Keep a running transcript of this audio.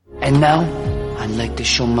And now, I'd like to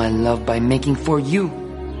show my love by making for you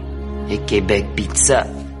a Quebec pizza.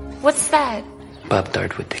 What's that?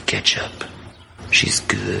 Pop-Tart with the ketchup. She's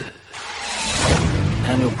good.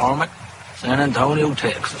 Daniel Parmack, San Antonio,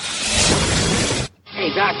 Texas.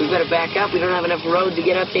 Hey, Doc, we better back up. We don't have enough road to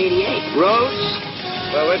get up to 88.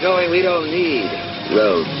 Roads? Where we're going, we don't need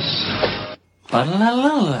roads.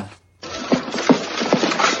 Ba-la-la-la.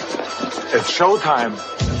 It's showtime.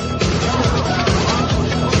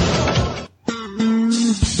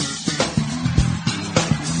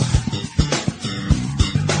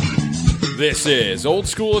 This is Old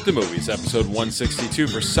School at the Movies, episode 162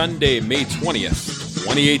 for Sunday, May 20th,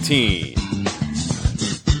 2018.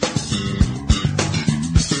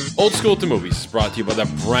 Old School at the Movies is brought to you by the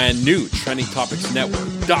brand new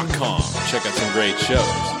TrendingTopicsNetwork.com. Check out some great shows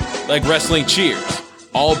like Wrestling Cheers,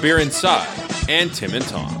 All Beer Inside, and Tim and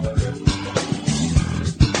Tom.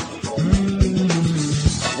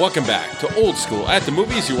 Welcome back to Old School at the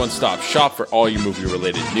Movies, your one-stop shop for all your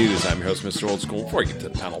movie-related news. I'm your host, Mr. Old School. Before I get to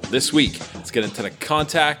the panel this week, let's get into the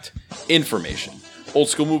contact information.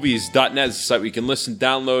 OldSchoolMovies.net is the site where you can listen,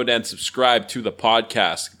 download, and subscribe to the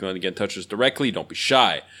podcast. If you want to get in touch with us directly, don't be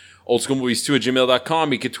shy.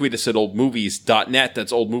 OldSchoolMovies2@gmail.com. You can tweet us at OldMovies.net.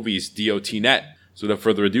 That's OldMovies.net. So without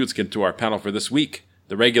further ado, let's get into our panel for this week.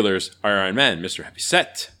 The regulars are Iron Man, Mr.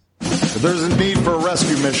 Heavyset. If there's a need for a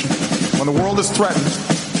rescue mission, when the world is threatened,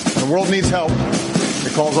 when the world needs help,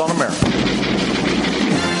 it calls on America.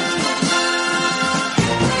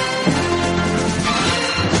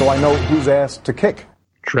 So I know whose ass to kick.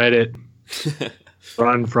 Tread it.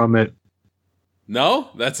 Run from it.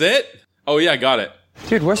 No? That's it? Oh, yeah, I got it.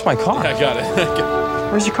 Dude, where's my car? I got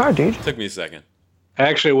it. Where's your car, dude? Took me a second. I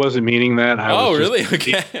actually wasn't meaning that. I was really?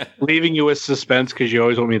 Okay. Leaving you with suspense because you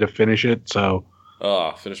always want me to finish it, so.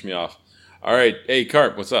 Oh, finish me off. All right. Hey,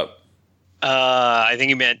 Carp, what's up? I think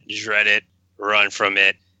you meant dread it, run from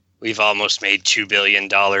it. We've almost made $2 billion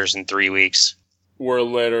in 3 weeks. We're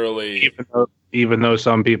literally... Even though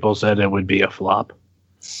some people said it would be a flop.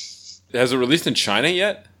 Has it released in China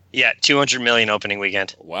yet? Yeah, 200 million opening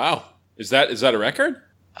weekend. Wow. Is that a record?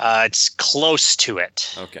 It's close to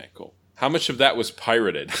it. Okay, cool. How much of that was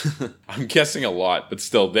pirated? I'm guessing a lot, but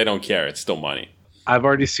still, they don't care. It's still money. I've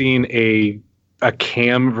already seen a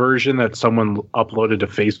cam version that someone uploaded to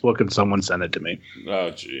Facebook and someone sent it to me. Oh,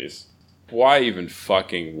 jeez. Why even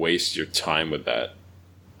fucking waste your time with that?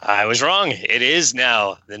 I was wrong. It is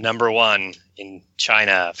now the number one in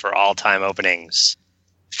China for all-time openings,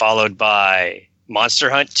 followed by Monster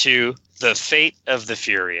Hunt 2, The Fate of the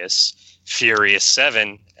Furious, Furious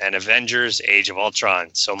 7, and Avengers Age of Ultron.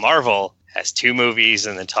 So Marvel has 2 movies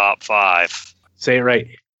in the top 5. Say it right.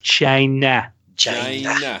 China.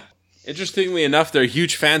 Interestingly enough, they're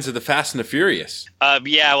huge fans of the Fast and the Furious.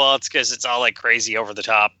 Yeah, well, it's because it's all like crazy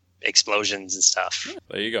over-the-top explosions and stuff. Yeah,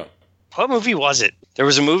 there you go. What movie was it? There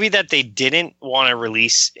was a movie that they didn't want to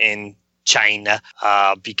release in China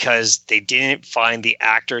because they didn't find the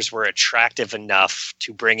actors were attractive enough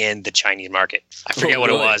to bring in the Chinese market. I forget what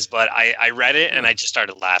it was, but I read it and I just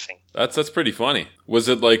started laughing. That's pretty funny. Was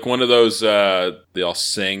it like one of those they all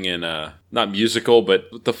sing in not musical, but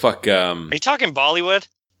what the fuck? Are you talking Bollywood?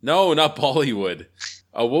 No, not Bollywood.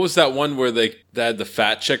 What was that one where they had the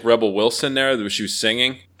fat chick Rebel Wilson there? That she was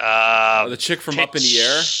singing. The chick from Up in the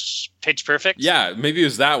Air. Pitch Perfect. Yeah, maybe it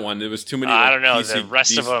was that one. It was too many. I don't know. The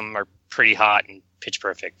rest of them are pretty hot in Pitch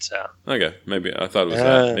Perfect. So okay, maybe I thought it was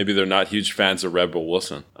that. Maybe they're not huge fans of Rebel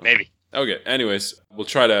Wilson. Maybe. Okay. Anyways, we'll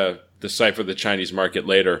try to decipher the Chinese market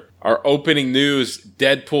later. Our opening news: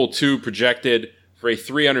 Deadpool 2 projected for a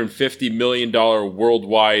 $350 million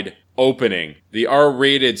worldwide opening. The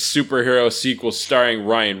R-rated superhero sequel starring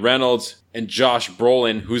Ryan Reynolds and Josh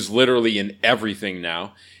Brolin, who's literally in everything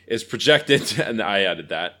now, is projected, and I added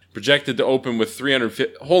that, projected to open with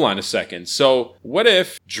 350... Hold on a second. So what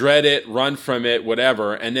if Dread It, Run From It,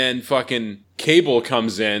 whatever, and then fucking Cable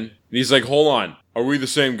comes in, and he's like, hold on, are we the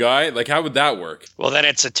same guy? Like, how would that work? Well, then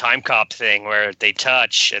it's a time cop thing where they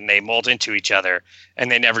touch and they mold into each other, and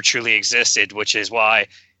they never truly existed, which is why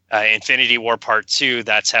Infinity War Part 2,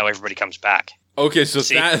 that's how everybody comes back. Okay, so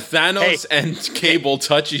Thanos and Cable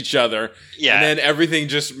touch each other, and then everything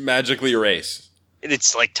just magically erases.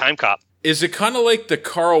 It's like Time Cop. Is it kind of like the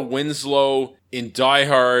Carl Winslow in Die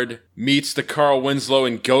Hard meets the Carl Winslow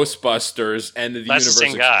in Ghostbusters and the universe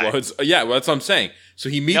explodes? Yeah, well, that's what I'm saying. So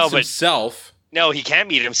he meets himself. No, he can't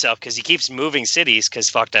meet himself because he keeps moving cities because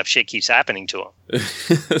fucked up shit keeps happening to him.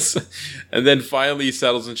 And then finally he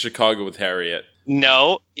settles in Chicago with Harriet.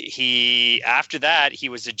 No, after that, he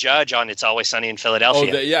was a judge on It's Always Sunny in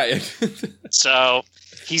Philadelphia. Oh, yeah. So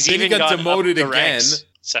he's then even he got gone demoted up the again. ranks.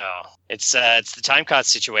 So It's the time cot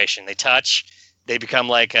situation. They touch, they become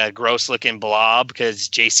like a gross looking blob because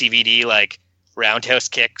JCVD like roundhouse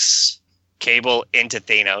kicks Cable into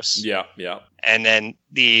Thanos. Yeah. And then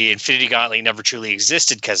the Infinity Gauntlet never truly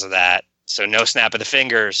existed because of that. So no snap of the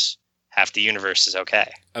fingers. Half the universe is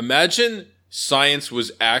okay. Imagine science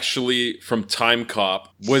was actually from Time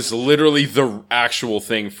Cop, was literally the actual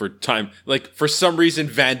thing for time. Like, for some reason,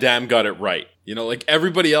 Van Damme got it right. You know, like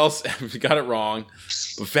everybody else got it wrong.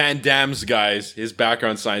 But Van Damme's guys, his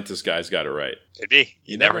background scientist guys got it right. Could be.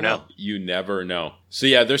 You never know. You never know. So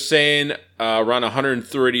yeah, they're saying around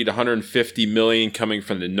 130 to 150 million coming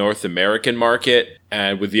from the North American market,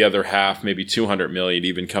 and with the other half, maybe 200 million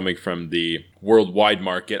even coming from the worldwide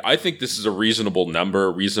market. I think this is a reasonable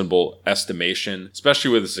number, reasonable estimation,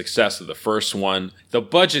 especially with the success of the first one. The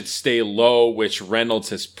budgets stay low, which Reynolds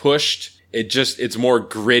has pushed. It's more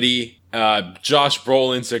gritty. Josh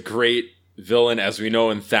Brolin's a great villain, as we know,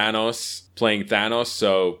 in Thanos, playing Thanos.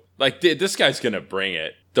 So, like, this guy's going to bring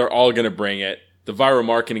it. They're all going to bring it. The viral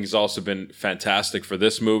marketing has also been fantastic for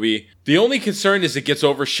this movie. The only concern is it gets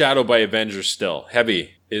overshadowed by Avengers still.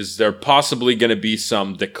 Heavy. Is there possibly going to be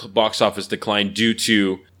some box office decline due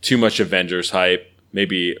to too much Avengers hype?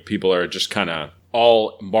 Maybe people are just kind of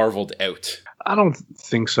all marveled out. I don't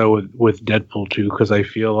think so with Deadpool 2, because I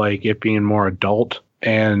feel like it being more adult,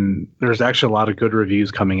 and there's actually a lot of good reviews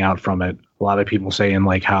coming out from it. A lot of people saying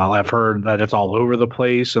like how I've heard that it's all over the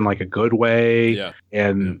place in like a good way. Yeah.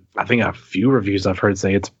 And I think a few reviews I've heard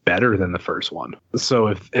say it's better than the first one. So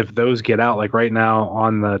if those get out, like right now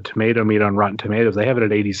on the tomato meter on Rotten Tomatoes, they have it at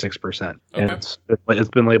 86%. Okay. And it's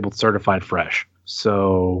been labeled certified fresh.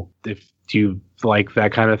 So if you like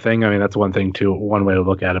that kind of thing, I mean, that's one thing too, one way to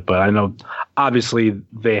look at it. But I know obviously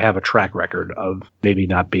they have a track record of maybe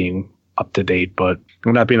not being up to date, but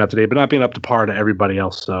not being up to par to everybody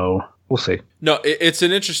else. So we'll see. No, it's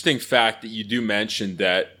an interesting fact that you do mention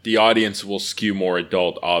that the audience will skew more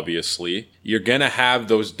adult, obviously. You're going to have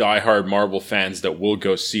those diehard Marvel fans that will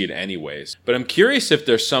go see it anyways. But I'm curious if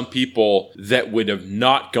there's some people that would have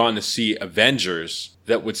not gone to see Avengers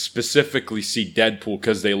that would specifically see Deadpool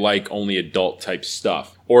because they like only adult type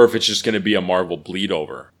stuff. Or if it's just going to be a Marvel bleed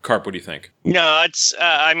over. Carp, what do you think? No, it's,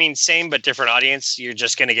 same but different audience. You're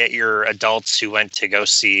just going to get your adults who went to go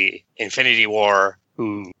see Infinity War,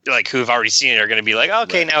 who've already seen it, are going to be like,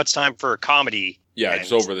 okay, Now it's time for a comedy. Yeah,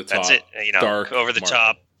 it's over the top. That's it. Dark, over the Marvel.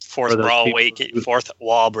 top, fourth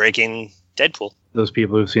wall breaking Deadpool. Those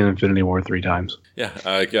people who've seen Infinity War 3 times. Yeah,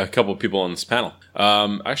 a couple of people on this panel.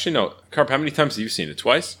 Actually, no. Carp, how many times have you seen it?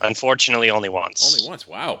 Twice? Unfortunately, only once. Only once.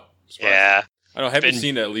 Wow. Surprised. Yeah. I don't have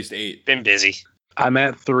seen it at least 8. Been busy. I'm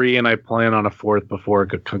at 3 and I plan on a 4th before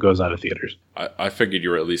it goes out of theaters. I figured you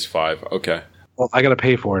were at least 5. Okay. Well, I got to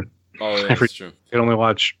pay for it. Oh, yeah, that's true. I can only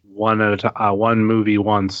watch one movie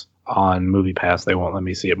once on MoviePass. They won't let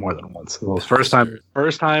me see it more than once. So first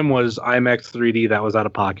time was IMAX 3D. That was out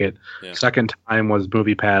of pocket. Yeah. Second time was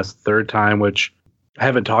MoviePass. Third time, which I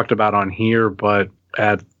haven't talked about on here, but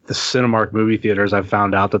at the Cinemark movie theaters, I've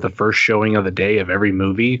found out that the first showing of the day of every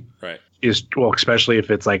movie is, well, especially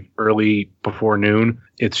if it's like early before noon,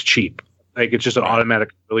 it's cheap. Like it's just an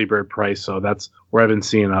automatic early bird price. So that's where I've been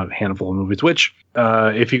seeing a handful of movies, which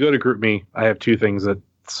if you go to GroupMe, I have 2 things that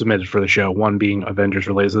submitted for the show. One being Avengers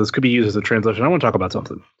related. So this could be used as a translation. I want to talk about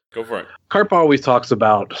something. Go for it. Carp always talks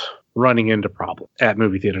about running into problems at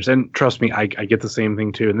movie theaters. And trust me, I get the same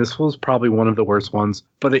thing too. And this was probably one of the worst ones.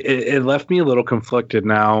 But it left me a little conflicted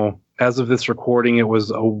now. As of this recording, it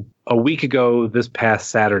was a week ago this past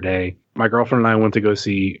Saturday. My girlfriend and I went to go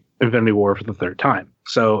see Infinity War for the 3rd time.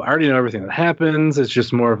 So I already know everything that happens. It's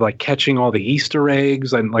just more of like catching all the Easter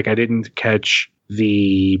eggs. And like I didn't catch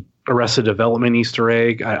the Arrested Development Easter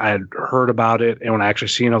egg. I had heard about it. And when I actually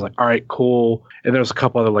seen it, I was like, all right, cool. And there's a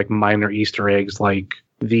couple other like minor Easter eggs, like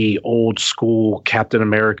the old school Captain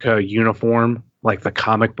America uniform, like the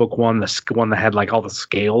comic book one, the one that had like all the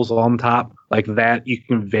scales on top, like that you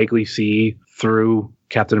can vaguely see through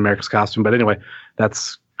Captain America's costume. But anyway,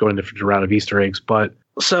 that's going to a round of Easter eggs. But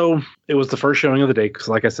so it was the first showing of the day because,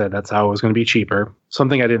 like I said, that's how it was going to be cheaper.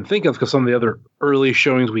 Something I didn't think of because some of the other early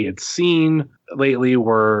showings we had seen lately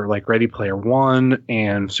were like Ready Player One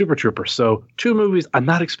and Super Troopers. So 2 movies I'm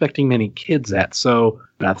not expecting many kids at. So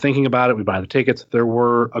not thinking about it, we buy the tickets. There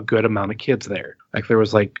were a good amount of kids there. Like there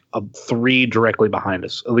was like 3 directly behind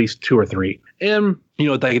us, at least 2 or 3. And,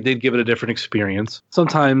 they did give it a different experience.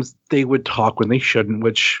 Sometimes they would talk when they shouldn't,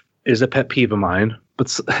 which is a pet peeve of mine.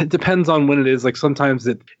 But it depends on when it is. Like sometimes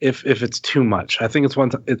if it's too much. I think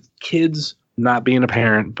it's kids, not being a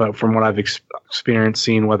parent, but from what I've experienced,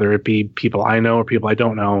 seeing whether it be people I know or people I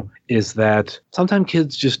don't know, is that sometimes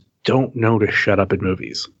kids just don't know to shut up in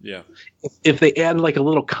movies. Yeah. If they add like a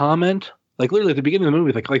little comment, like literally at the beginning of the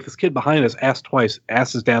movie, like this kid behind us asked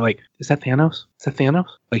his dad, like, is that Thanos? Is that Thanos?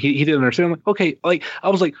 Like he didn't understand. I'm like, okay, like I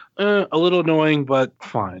was like, a little annoying, but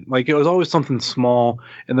fine. Like it was always something small,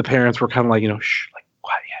 and the parents were kind of like, shh, like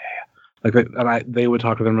quiet, yeah. Like, and they would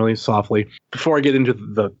talk to them really softly. Before I get into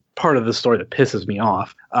the part of the story that pisses me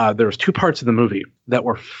off, there was 2 parts of the movie that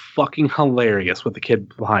were fucking hilarious with the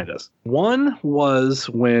kid behind us. One was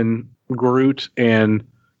when Groot and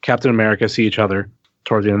Captain America see each other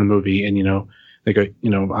towards the end of the movie, and they go,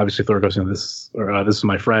 obviously Thor goes, this is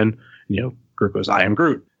my friend, and, Groot goes, I am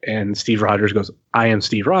Groot, and Steve Rogers goes, I am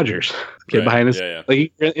Steve Rogers. The kid behind us,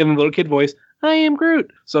 like in the little kid voice, I am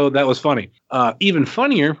Groot. So that was funny. Even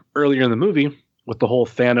funnier earlier in the movie with the whole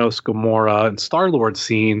Thanos, Gamora, and Star-Lord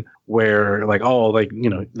scene where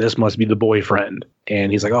this must be the boyfriend,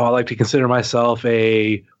 and he's like, I like to consider myself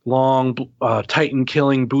a long Titan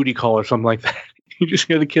killing booty call or something like that. You just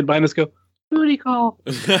hear the kid behind us go, booty call.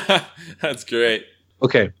 That's great.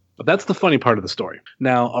 Okay, but that's the funny part of the story.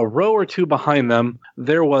 Now, a row or 2 behind them,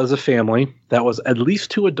 there was a family that was at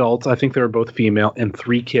least 2 adults. I think they were both female, and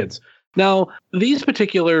 3 kids. Now, these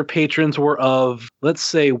particular patrons were of, let's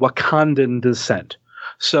say, Wakandan descent.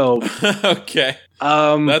 So, okay,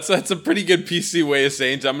 that's a pretty good PC way of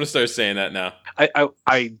saying it. I'm going to start saying that now.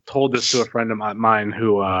 I told this to a friend of mine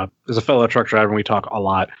who is a fellow truck driver, and we talk a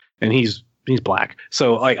lot, and he's black.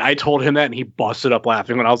 So like I told him that, and he busted up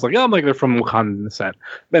laughing when I was like, I'm like, they're from Wakandan descent.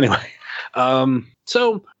 But anyway,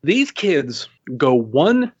 so these kids go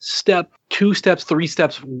 1 step, 2 steps, 3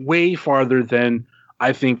 steps way farther than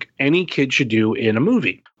I think any kid should do in a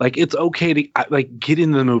movie. Like it's okay to get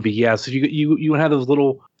into the movie. Yes, if you have those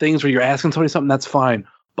little things where you're asking somebody something, that's fine.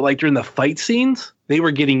 But like during the fight scenes, they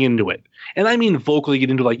were getting into it. And I mean vocally get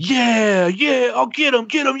into like, yeah, I'll get him,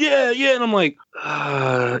 yeah. And I'm like,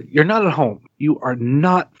 you're not at home. You are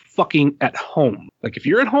not fucking at home. Like if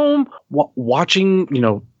you're at home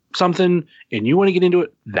watching, something and you want to get into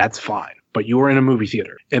it, that's fine. But you were in a movie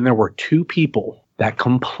theater and there were 2 people that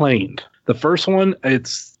complained. The first one,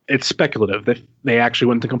 it's speculative that they actually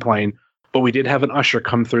went to complain. But we did have an usher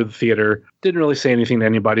come through the theater. Didn't really say anything to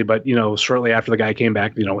anybody, but, shortly after the guy came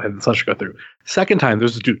back, had the usher go through. Second time,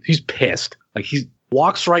 there's a dude. He's pissed. Like, he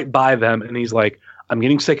walks right by them, and he's like, I'm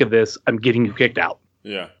getting sick of this. I'm getting you kicked out.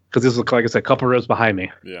 Yeah. Because this is, like I said, a couple rows behind me.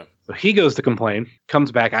 Yeah. So he goes to complain,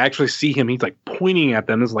 comes back. I actually see him. He's, like, pointing at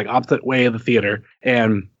them. This is, like, opposite way of the theater.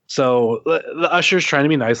 And so the usher's trying to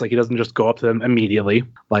be nice. Like, he doesn't just go up to them immediately.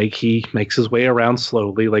 Like, he makes his way around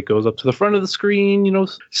slowly, like, goes up to the front of the screen,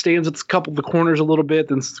 stands at a couple of the corners a little bit,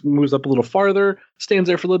 then moves up a little farther, stands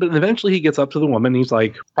there for a little bit, and eventually he gets up to the woman. He's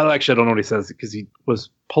like, I don't know what he says because he was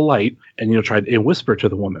polite and, tried to whisper to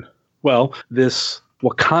the woman. Well, this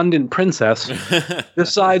Wakandan princess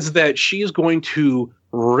decides that she is going to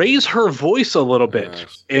raise her voice a little bit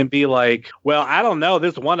and be like, well, I don't know,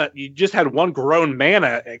 this one, you just had one grown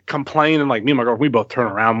man complain, and like me and my girlfriend, we both turn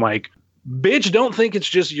around like, bitch, don't think it's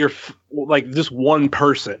just this one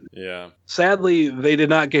person. Yeah. Sadly, they did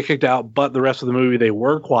not get kicked out, but the rest of the movie, they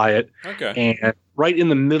were quiet. Okay. And right in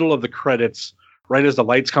the middle of the credits, right as the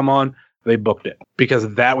lights come on, they booked it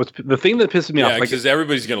because that was the thing that pissed me off. Because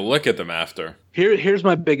everybody's going to look at them after. Here's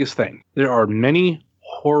my biggest thing. There are many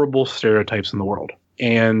horrible stereotypes in the world.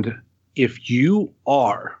 And if you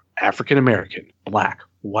are African American, black,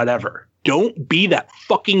 whatever, don't be that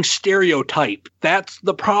fucking stereotype. That's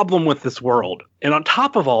the problem with this world. And on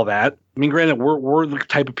top of all that, I mean, granted, we're the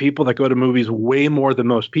type of people that go to movies way more than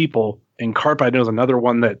most people. And Carp, I know, is another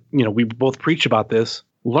one that, we both preach about this.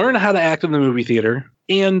 Learn how to act in the movie theater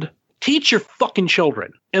and teach your fucking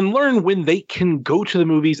children and learn when they can go to the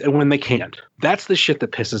movies and when they can't. That's the shit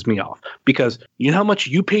that pisses me off because you know how much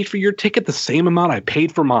you paid for your ticket? The same amount I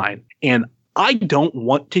paid for mine. And I don't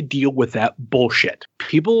want to deal with that bullshit.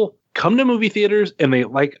 People come to movie theaters and they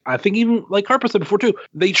I think even like Harper said before too,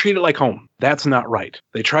 they treat it like home. That's not right.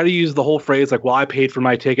 They try to use the whole phrase like, well, I paid for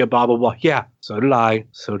my ticket, blah, blah, blah. Yeah, so did I.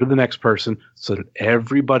 So did the next person. So did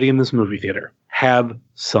everybody in this movie theater. Have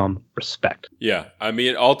some respect. Yeah. I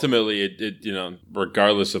mean, ultimately, it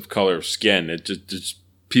regardless of color of skin, it's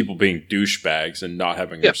people being douchebags and not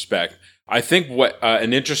having respect. I think what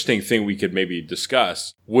an interesting thing we could maybe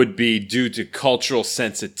discuss would be due to cultural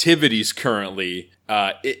sensitivities currently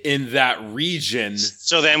in that region.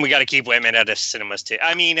 So then we got to keep women out of cinemas too.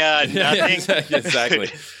 I mean, nothing. Exactly.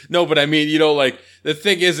 No, but I mean, the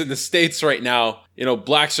thing is in the States right now,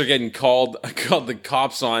 blacks are getting called the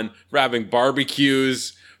cops on for having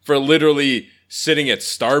barbecues, for literally sitting at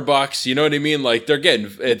Starbucks. You know what I mean? Like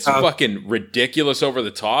it's fucking ridiculous over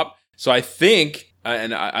the top. So I think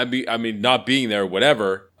and I mean, not being there,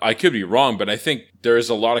 whatever, I could be wrong, but I think there is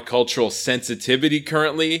a lot of cultural sensitivity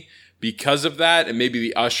currently because of that, and maybe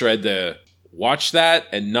the usher had to watch that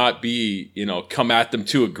and not be, come at them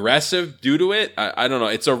too aggressive due to it. I don't know.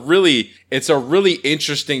 It's a really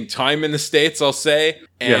interesting time in the States, I'll say.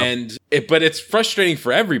 And but it's frustrating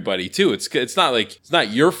for everybody too. It's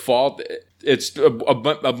not your fault. It's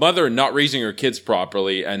a mother not raising her kids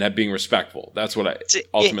properly and being respectful. That's what I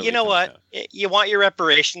ultimately. You know what? You want your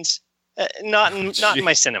reparations? Not in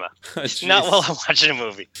my cinema. Not while I'm watching a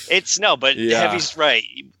movie. Heavy's right.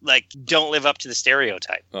 Like, don't live up to the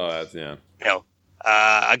stereotype. Oh, that's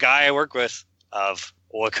a guy I work with of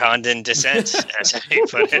Wakandan descent, as he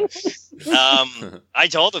put it. I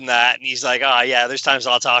told him that, and he's like, "Oh yeah, there's times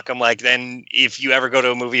I'll talk." I'm like, "Then if you ever go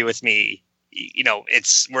to a movie with me,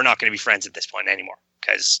 we're not going to be friends at this point anymore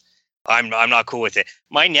because I'm not cool with it."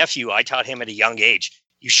 My nephew, I taught him at a young age,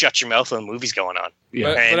 you shut your mouth when a movie's going on.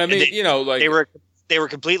 Yeah, but I mean, they were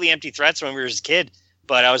completely empty threats when we were a kid.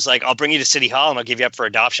 But I was like, I'll bring you to City Hall and I'll give you up for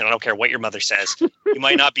adoption. I don't care what your mother says. You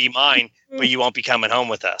might not be mine, but you won't be coming home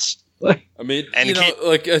with us. I mean,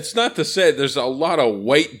 it's not to say there's a lot of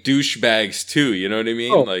white douchebags too. You know what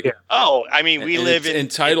I mean? We live in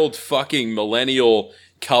entitled fucking millennial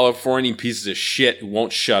Californian pieces of shit who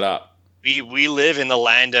won't shut up. We live in the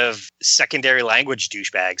land of secondary language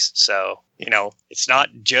douchebags. So, it's not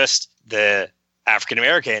just the African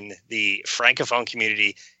American. The Francophone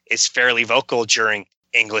community is fairly vocal during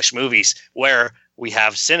English movies, where we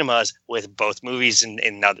have cinemas with both movies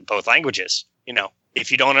in both languages.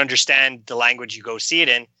 If you don't understand the language you go see it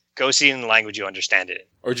in the language you understand it in.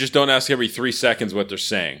 Or just don't ask every 3 seconds what they're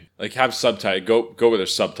saying. Like, have subtitles. Go with their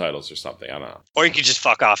subtitles or something. I don't know. Or you could just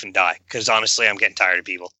fuck off and die. Because honestly, I'm getting tired of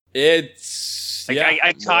people. It's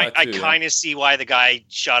I kind of see why the guy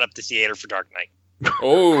shot up the theater for Dark Knight.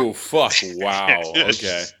 Oh, fuck. Wow.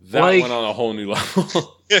 Okay. That went on a whole new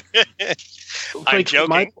level. I'm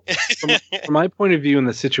joking. From my point of view in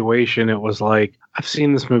the situation, it was like, I've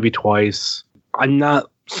seen this movie twice. I'm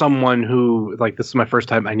not someone who, like, this is my first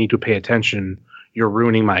time, I need to pay attention. You're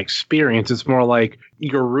ruining my experience. It's more like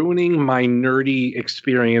you're ruining my nerdy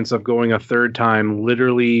experience of going a third time,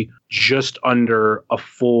 literally just under a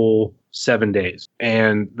full 7 days.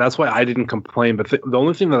 And that's why I didn't complain. But the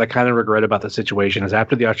only thing that I kind of regret about the situation is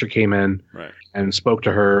after the usher came in and spoke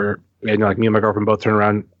to her, and me and my girlfriend both turned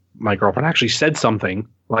around. My girlfriend actually said something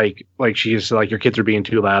like she's like, your kids are being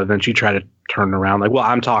too loud. And then she tried to turn around like, well,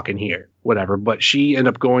 I'm talking here, whatever. But she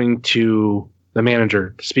ended up going to the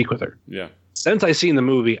manager to speak with her. Yeah. Since I seen the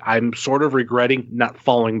movie, I'm sort of regretting not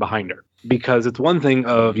following behind her, because it's one thing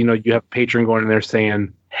of, you have a patron going in there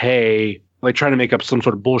saying, hey, like trying to make up some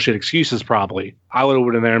sort of bullshit excuses. Probably I would have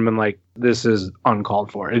went in there and been like, this is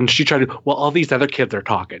uncalled for. And she tried to, well, all these other kids are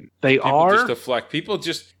talking. People just deflect. People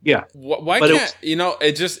just, yeah. Why can't,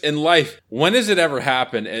 it just in life, when does it ever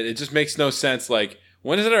happen? It just makes no sense. Like,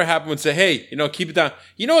 when does it ever happen when say, hey, keep it down?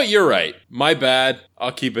 You know what? You're right. My bad.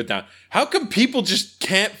 I'll keep it down. How come people just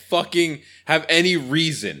can't fucking have any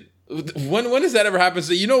reason? When does that ever happen?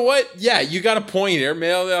 Say, you know what? Yeah, you got a point here.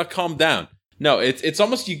 Maybe I'll calm down. No, it's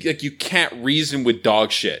almost like you can't reason with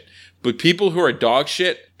dog shit. But people who are dog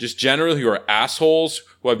shit, just generally who are assholes,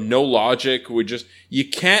 who have no logic, who would just,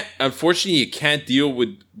 unfortunately, you can't deal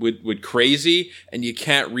with crazy, and you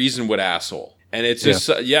can't reason with asshole. And it's just,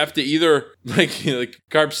 you have to either, like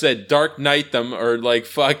Carp said, Dark Knight them, or like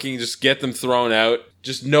fucking just get them thrown out.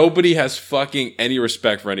 Just nobody has fucking any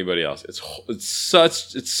respect for anybody else.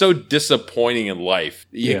 It's so disappointing in life.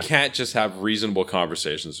 You can't just have reasonable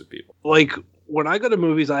conversations with people. Like, when I go to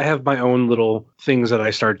movies, I have my own little things that I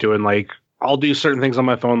start doing. Like, I'll do certain things on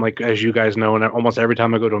my phone, like, as you guys know, and almost every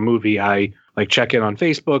time I go to a movie, I like check in on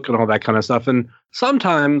Facebook and all that kind of stuff. And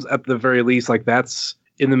sometimes, at the very least, like, that's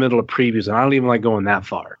in the middle of previews, and I don't even like going that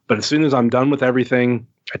far. But as soon as I'm done with everything,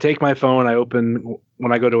 I take my phone, I open,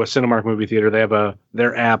 when I go to a Cinemark movie theater, they have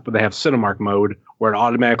their app, they have Cinemark mode, where it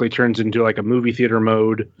automatically turns into like a movie theater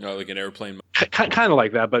mode. Oh, like an airplane mode. Kind of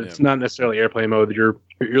like that, but it's not necessarily airplane mode. Your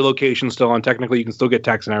location's still on. Technically, you can still get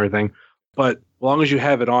text and everything. But as long as you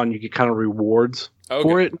have it on, you get kind of rewards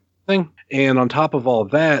for it. And on top of all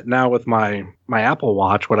of that, now with my Apple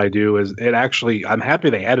Watch, what I do is I'm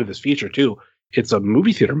happy they added this feature too. It's a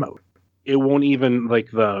movie theater mode. It won't even,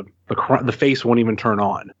 like, the face won't even turn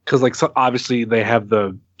on. Because, like, so obviously they have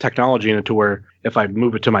the technology in it to where if I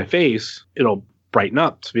move it to my face, it'll brighten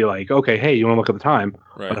up to be like, okay, hey, you want to look at the time?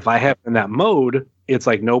 Right. But if I have it in that mode, it's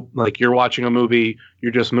like, nope, like, you're watching a movie,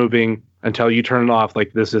 you're just moving until you turn it off,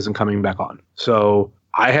 like, this isn't coming back on. So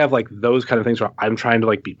I have, like, those kind of things where I'm trying to,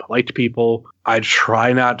 like, be polite to people. I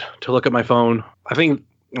try not to look at my phone. I think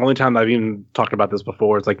the only time I've even talked about this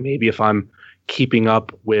before is like maybe if I'm keeping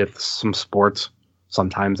up with some sports,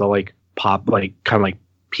 sometimes I'll like pop, like kind of like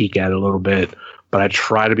peek at it a little bit, but I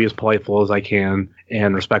try to be as playful as I can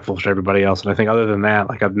and respectful to everybody else. And I think other than that,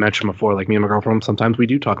 like I've mentioned before, like me and my girlfriend, sometimes we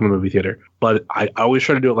do talk in the movie theater, but I always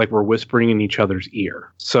try to do it like we're whispering in each other's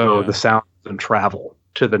ear. So the sound doesn't travel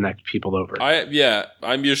to the next people over.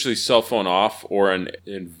 I'm usually cell phone off or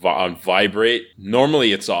on vibrate.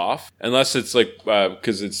 Normally it's off, unless it's like,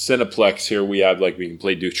 because it's Cineplex here, we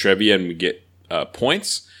can do trivia and we get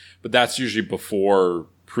points, but that's usually before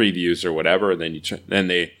previews or whatever, and then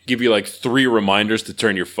they give you like 3 reminders to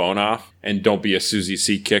turn your phone off and don't be a Susie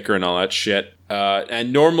C kicker and all that shit.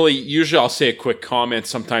 And usually I'll say a quick comment.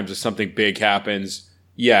 Sometimes if something big happens,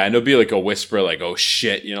 and it'll be like a whisper, like, oh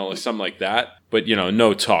shit, something like that. But,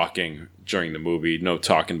 no talking during the movie, no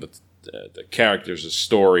talking but the characters, the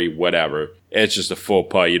story, whatever. It's just a faux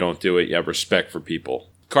pas. You don't do it. You have respect for people.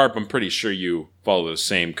 Carp, I'm pretty sure you follow the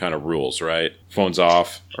same kind of rules, right? Phones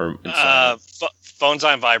off or phones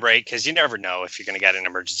on vibrate, because you never know if you're going to get an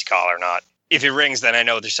emergency call or not. If it rings, then I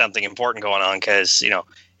know there's something important going on, because,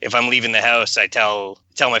 if I'm leaving the house, I tell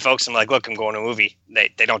my folks, I'm like, look, I'm going to a movie.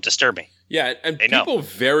 They don't disturb me. Yeah, and people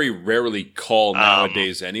very rarely call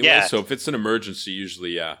nowadays anyway, yeah. So if it's an emergency,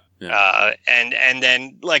 usually, yeah. And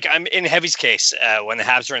then, like, I'm in Heavy's case, when the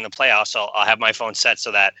Habs are in the playoffs, I'll have my phone set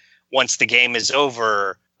so that once the game is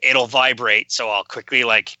over, it'll vibrate. So I'll quickly,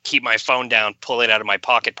 like, keep my phone down, pull it out of my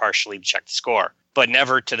pocket partially to check the score, but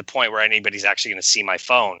never to the point where anybody's actually going to see my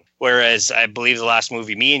phone. Whereas I believe the last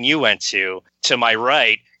movie me and you went to my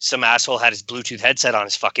right, some asshole had his Bluetooth headset on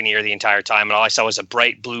his fucking ear the entire time, and all I saw was a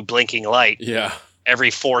bright blue blinking light. Yeah. Every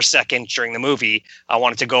 4 seconds during the movie. I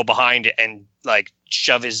wanted to go behind and like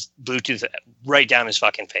shove his Bluetooth right down his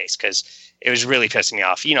fucking face, because it was really pissing me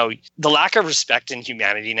off. The lack of respect in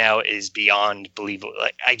humanity now is beyond believable.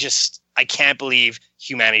 Like, I can't believe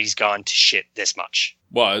humanity's gone to shit this much.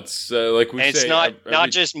 Well, it's like we say. It's not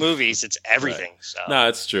just movies; it's everything. Right. So. No,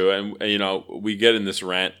 it's true, and we get in this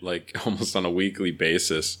rant like almost on a weekly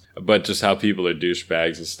basis, but just how people are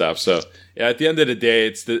douchebags and stuff. So, yeah, at the end of the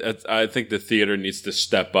day, I think the theater needs to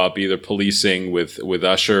step up, either policing with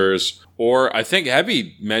ushers, or I think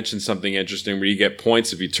Heavy mentioned something interesting where you get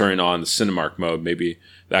points if you turn on the Cinemark mode. Maybe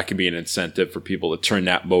that could be an incentive for people to turn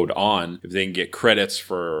that mode on. If they can get credits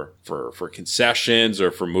for concessions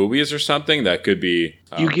or for movies or something, that could be.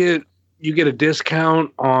 You get a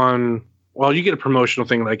discount on. Well, you get a promotional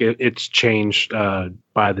thing. Like it's changed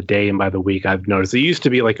by the day and by the week. I've noticed it used to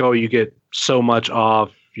be like, oh, you get so much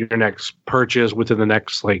off your next purchase within the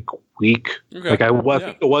next like week. Okay. Like I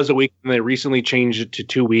think it was a week, and they recently changed it to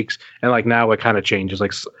 2 weeks, and like now it kind of changes.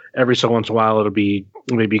 Like every so once in a while, it'll be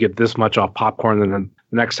maybe you get this much off popcorn, and then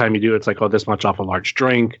the next time you do, it's like, oh, this much off a large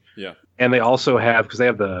drink. Yeah. And they also have, because they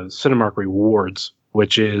have the Cinemark Rewards,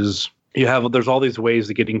 which is there's all these ways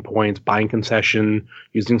of getting points, buying concession,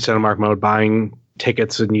 using Cinemark mode, buying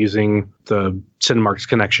tickets and using the Cinemark's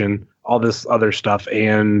connection, all this other stuff.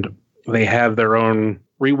 And they have their own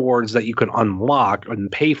rewards that you can unlock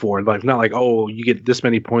and pay for. Like, not like, oh, you get this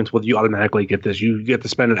many points, well, you automatically get this. You get to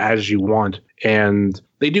spend it as you want. And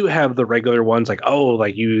they do have the regular ones, like, oh,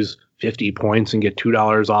 like use 50 points and get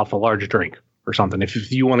 $2 off a large drink or something.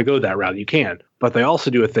 If you want to go that route, you can. But they also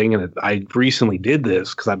do a thing, and I recently did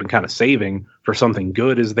this because I've been kind of saving for something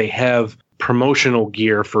good, is they have promotional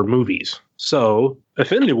gear for movies. So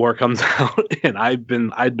Infinity War comes out, and I'd been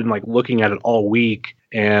like looking at it all week,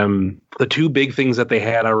 and the 2 big things that they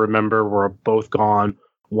had, I remember, were both gone.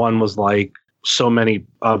 One was like so many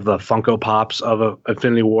of the Funko Pops of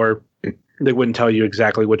Infinity War. They wouldn't tell you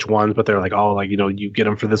exactly which ones, but they're like, oh, like, you get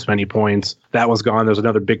them for this many points. That was gone. There's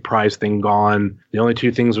another big prize thing gone. The only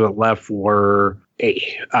 2 things that left were a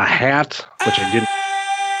hat, which I didn't.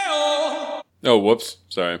 Oh, whoops.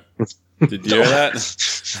 Sorry. Did you hear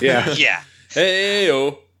that? Yeah. Yeah.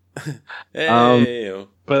 Hey-oh. Hey-oh.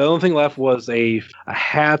 But the only thing left was a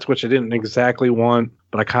hat, which I didn't exactly want,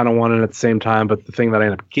 but I kind of wanted at the same time. But the thing that I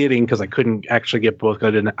ended up getting, because I couldn't actually get both,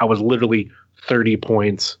 I was literally 30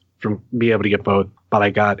 points from being able to get both, but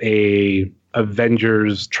I got a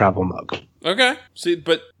Avengers travel mug. Okay. See,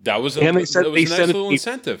 but that was a nice little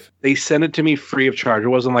incentive. They sent it to me free of charge. It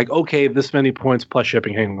wasn't like, okay, this many points plus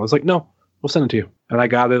shipping. I was like, no, we'll send it to you. And I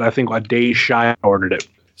got it, I think, a day shy I ordered it.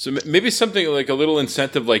 So maybe something like a little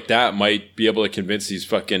incentive like that might be able to convince these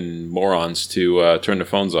fucking morons to turn their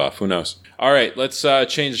phones off. Who knows? All right, let's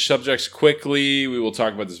change subjects quickly. We will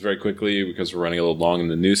talk about this very quickly because we're running a little long in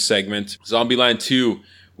the news segment. Zombieland 2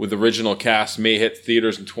 with original cast may hit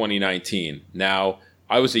theaters in 2019. Now,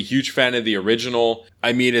 I was a huge fan of the original.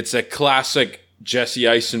 I mean, it's a classic Jesse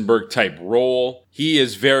Eisenberg type role. He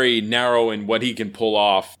is very narrow in what he can pull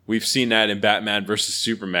off. We've seen that in Batman versus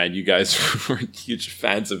Superman. You guys weren't huge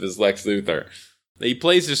fans of his Lex Luthor. He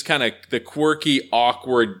plays this kind of the quirky,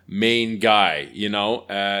 awkward main guy, you know?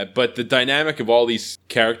 But the dynamic of all these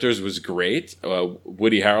characters was great.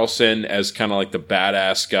 Woody Harrelson as kind of like the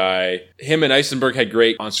badass guy. Him and Eisenberg had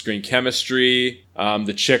great on-screen chemistry.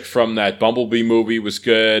 The chick from that Bumblebee movie was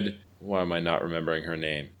good. Why am I not remembering her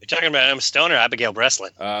name? You're talking about Emma Stone or Abigail Breslin?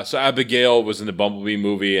 So Abigail was in the Bumblebee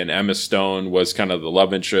movie, and Emma Stone was kind of the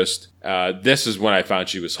love interest. This is when I found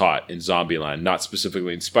she was hot in Zombieland, not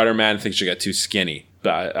specifically in Spider-Man. I think she got too skinny.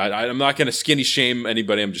 But I'm not going to skinny shame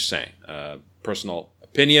anybody. I'm just saying. Personal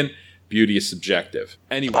opinion. Beauty is subjective.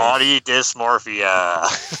 Anyway, body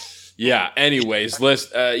dysmorphia. Yeah. Anyways,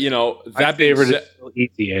 you know, my that being favorite said, is still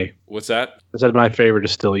Easy A. What's that? I said my favorite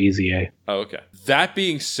is still Easy A. Oh, okay. That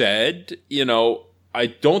being said, you know, I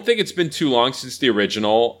don't think it's been too long since the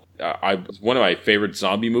original. One of my favorite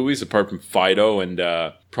zombie movies, apart from Fido and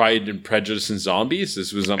Pride and Prejudice and Zombies.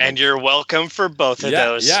 This was and you're welcome for both of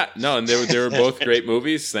those. Yeah, no, and they were both great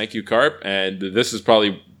movies. Thank you, Carp. And this is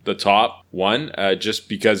probably the top one, just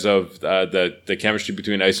because of the chemistry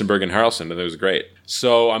between Eisenberg and Harrelson. I think it was great.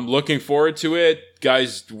 So I'm looking forward to it.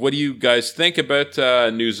 Guys, what do you guys think about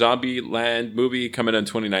a new Zombieland movie coming in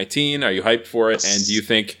 2019? Are you hyped for it? And do you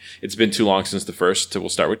think it's been too long since the first? We'll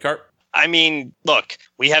start with Carp. I mean, look,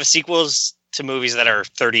 we have sequels to movies that are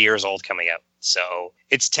 30 years old coming out. So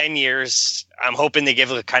it's 10 years. I'm hoping they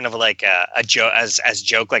give a kind of like a joke as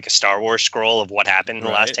joke, like a Star Wars scroll of what happened in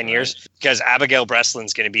the last 10 years. Because Abigail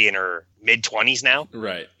Breslin's going to be in her mid-20s now.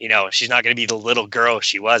 Right. You know, she's not going to be the little girl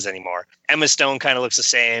she was anymore. Emma Stone kind of looks the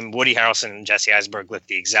same. Woody Harrelson and Jesse Eisenberg look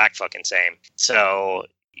the exact fucking same. So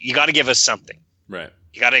you got to give us something. Right.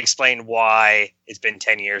 You got to explain why it's been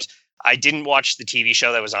 10 years. I didn't watch the TV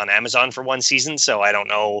show that was on Amazon for one season, so I don't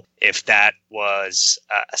know if that was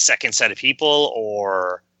a second set of people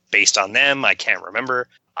or based on them. I can't remember.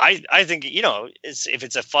 I think, you know, if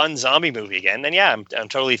it's a fun zombie movie again, then yeah, I'm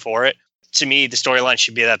totally for it. To me, the storyline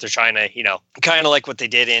should be that they're trying to, you know, kind of like what they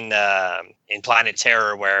did in Planet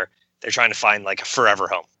Terror, where they're trying to find like a forever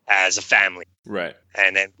home as a family. Right.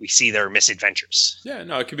 And then we see their misadventures. Yeah,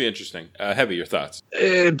 no, it could be interesting. Heavy, your thoughts?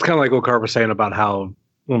 It's kind of like what Carp was saying about how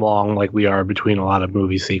long like we are between a lot of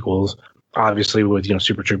movie sequels. Obviously with, you know,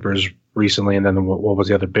 Super Troopers recently, and then what was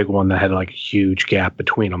the other big one that had like a huge gap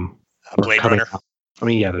between them? Blade Runner. I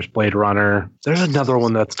mean, yeah, there's Blade Runner. There's another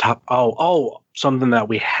one that's top. Oh, something that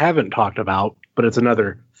we haven't talked about, but it's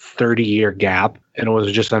another 30-year gap, and it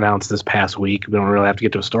was just announced this past week. We don't really have to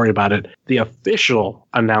get to a story about it. The official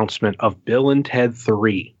announcement of Bill and Ted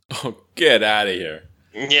 3. Oh, get out of here.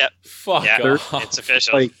 Yeah. Fuck off. It's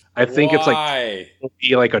official. Like, I think it's Why? it'll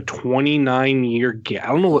be like a 29-year gap. I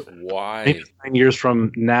don't know what. Why? Maybe 9 years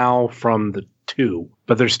from now from the 2,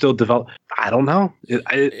 but they're still developing. I don't know.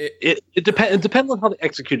 It depends. It depends on how they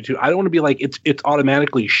execute it too. I don't want to be like it's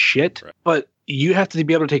automatically shit, right. But you have to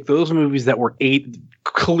be able to take those movies that were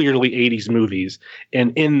clearly 80s movies,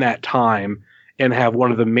 and in that time, and have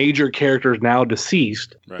one of the major characters now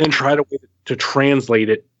deceased, right. and try to translate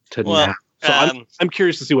it to now. So I'm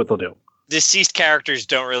curious to see what they'll do. Deceased characters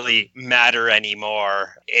don't really matter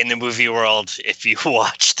anymore in the movie world if you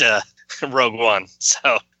watched Rogue One.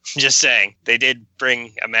 So just saying, they did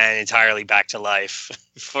bring a man entirely back to life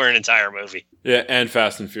for an entire movie. Yeah, and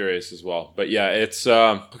Fast and Furious as well. But yeah, it's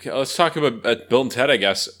okay. Let's talk about Bill and Ted, I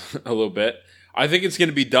guess, a little bit. I think it's going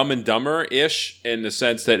to be Dumb and Dumber-ish in the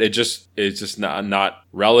sense that it's just not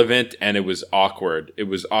relevant, and it was awkward. It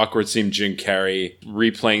was awkward seeing Jim Carrey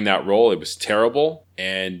replaying that role. It was terrible,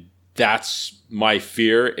 and that's my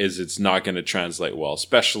fear, is it's not going to translate well,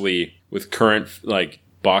 especially with current like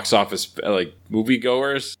box office like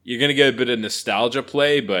moviegoers. You're going to get a bit of nostalgia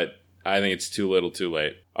play, but I think it's too little too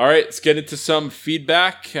late. All right, let's get into some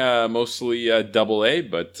feedback, mostly AA,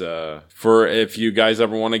 but for if you guys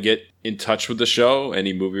ever want to get in touch with the show,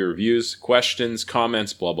 any movie reviews, questions,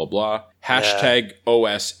 comments, blah, blah, blah, hashtag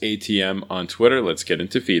OSATM on Twitter. Let's get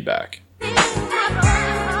into feedback.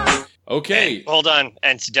 Okay. Hey, hold on.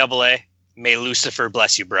 And to AA, may Lucifer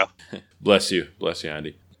bless you, bro. Bless you,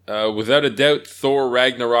 Andy. Without a doubt, Thor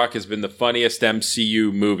Ragnarok has been the funniest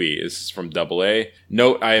MCU movie. This is from AA.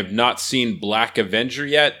 Note, I have not seen Black Avenger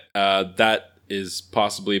yet. That is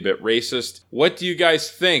possibly a bit racist. What do you guys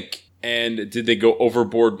think? And did they go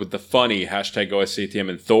overboard with the funny? Hashtag OSATM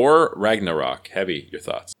and Thor Ragnarok. Heavy, your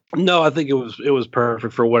thoughts? No, I think it was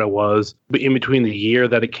perfect for what it was. But in between the year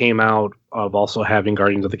that it came out, of also having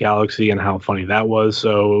Guardians of the Galaxy and how funny that was,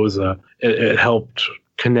 so it was it helped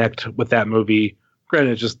connect with that movie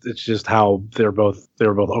Granted, it's just how they were both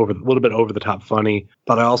over a little bit over the top funny,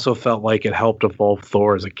 but I also felt like it helped evolve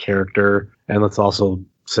Thor as a character. And let's also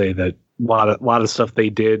say that a lot of stuff they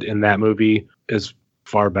did in that movie is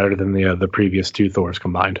far better than the previous two Thors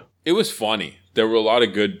combined. It was funny. There were a lot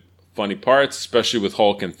of good funny parts, especially with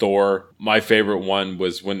Hulk and Thor. My favorite one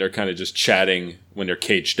was when they're kind of just chatting when they're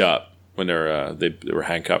caged up, when they were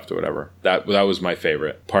handcuffed or whatever. That was my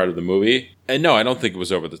favorite part of the movie. And no, I don't think it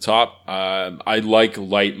was over the top. I like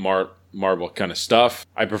light Marvel kind of stuff.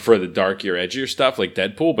 I prefer the darkier, edgier stuff like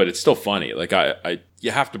Deadpool, but it's still funny. Like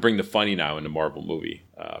you have to bring the funny now in a Marvel movie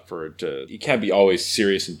you can't be always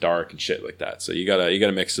serious and dark and shit like that. So you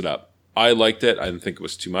gotta mix it up. I liked it. I didn't think it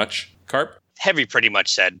was too much. Carp? Heavy pretty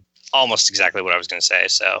much said almost exactly what I was going to say,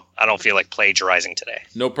 so I don't feel like plagiarizing today.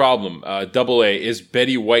 No problem. Double A, is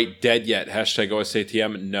Betty White dead yet? Hashtag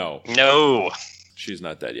OSATM? No. She's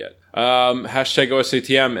not dead yet. Hashtag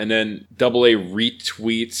OSATM, and then Double A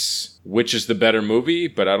retweets which is the better movie,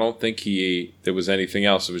 but I don't think there was anything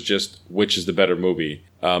else. It was just which is the better movie.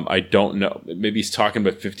 I don't know. Maybe he's talking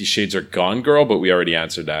about 50 Shades or Gone Girl, but we already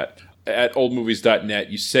answered that. At oldmovies.net,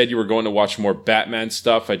 you said you were going to watch more Batman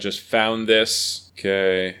stuff. I just found this.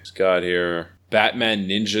 Okay, Scott here. Batman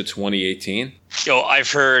Ninja 2018. Yo, I've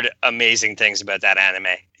heard amazing things about that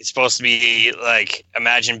anime. It's supposed to be like,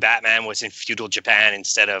 imagine Batman was in feudal Japan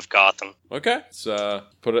instead of Gotham. Okay, so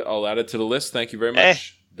I'll add it to the list. Thank you very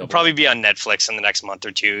much. It'll probably be on Netflix in the next month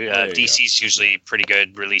or two. DC's usually pretty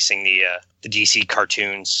good releasing the DC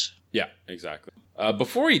cartoons. Yeah, exactly.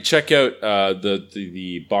 Before you check out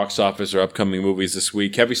the box office or upcoming movies this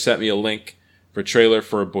week, Kevin sent me a link for a trailer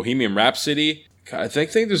for Bohemian Rhapsody. I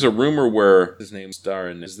think there's a rumor where his name's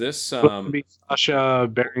starring. Is this Sacha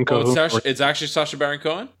Baron Cohen? It's actually Sacha Baron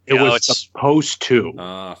Cohen? It was supposed to.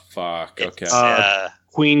 Ah, fuck. Okay.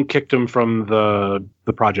 Queen kicked him from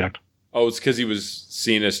the project. Oh, it's because he was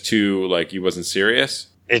seen as too, like, he wasn't serious?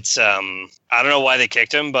 It's, I don't know why they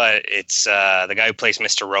kicked him, but it's the guy who plays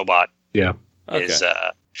Mr. Robot. Yeah. Okay. Is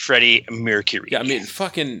Freddie Mercury. Yeah, I mean,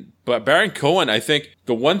 but Baron Cohen, I think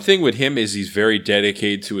the one thing with him is he's very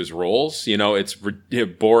dedicated to his roles. You know, it's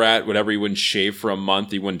Borat, whatever, he wouldn't shave for a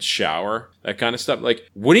month, he wouldn't shower, that kind of stuff. Like,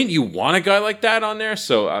 wouldn't you want a guy like that on there?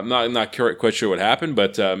 So I'm not quite sure what happened,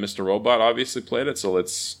 but Mr. Robot obviously played it. So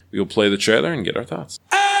we'll play the trailer and get our thoughts.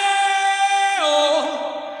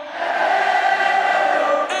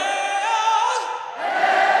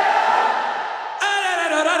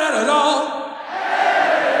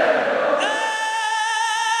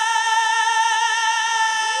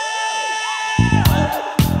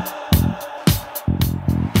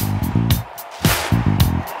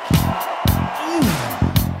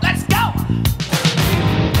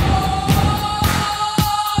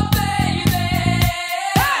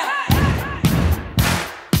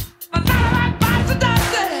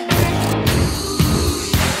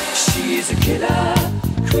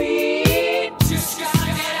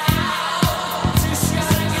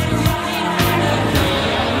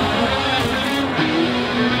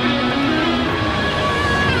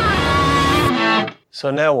 So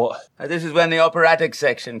now what? This is when the operatic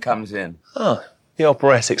section comes in. Oh, the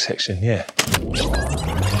operatic section, yeah.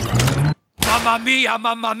 Mamma mia,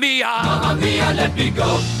 mamma mia. Mamma mia, let me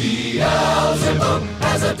go. Beelzebub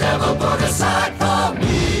has a devil put aside for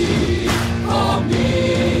me. For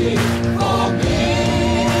me. For me.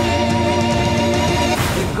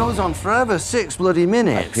 It goes on forever, 6 bloody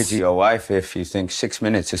minutes. I pity your wife if you think 6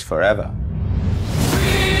 minutes is forever.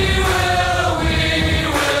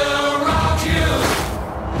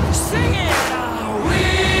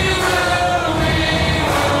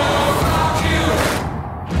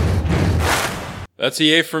 That's a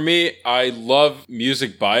yay for me. I love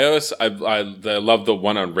music bios. I love the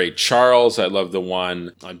one on Ray Charles. I love the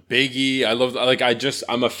one on Biggie.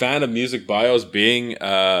 I'm a fan of music bios being,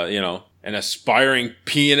 an aspiring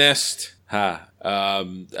pianist, a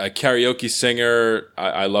karaoke singer.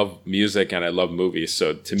 I love music and I love movies.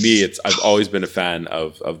 So to me, I've always been a fan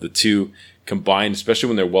of the two combined, especially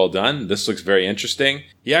when they're well done. This looks very interesting.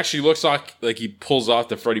 He actually looks like he pulls off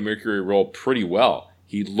the Freddie Mercury role pretty well.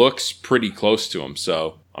 He looks pretty close to him,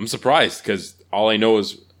 so I'm surprised because all I know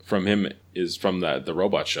is from him is from the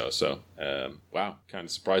Robot Show. So, wow, kind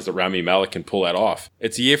of surprised that Rami Malek can pull that off.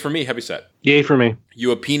 It's a yay for me, heavy set. Yay for me.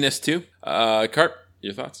 You a pianist too? Cart,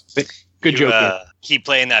 your thoughts? Good joke. Keep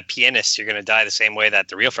playing that pianist, you're going to die the same way that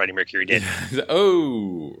the real Freddie Mercury did.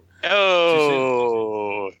 Oh,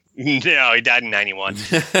 no, he died in 91.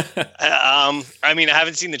 I mean, I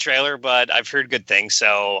haven't seen the trailer, but I've heard good things,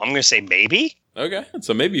 so I'm going to say maybe. Okay,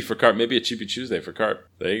 so maybe for Carp, maybe a Cheapy Tuesday for Carp.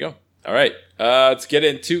 There you go. All right. Let's get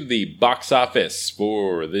into the box office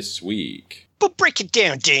for this week. But break it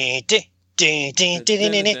down. Did you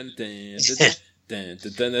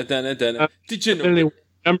know?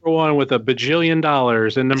 Number one with $1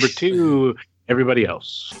 bajillion, and number two, everybody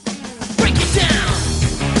else. Break it down.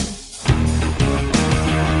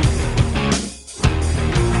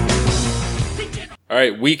 All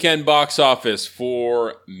right, weekend box office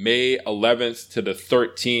for May 11th to the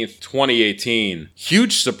 13th, 2018.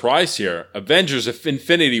 Huge surprise here. Avengers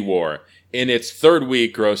Infinity War in its third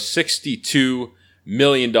week grossed $62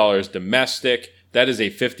 million domestic. That is a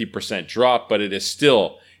 50% drop, but it is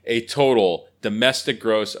still a total domestic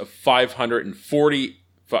gross of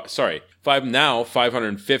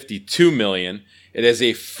 $552 million. It has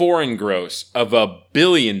a foreign gross of $1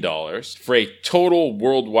 billion for a total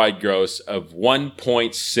worldwide gross of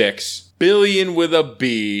 $1.6 billion with a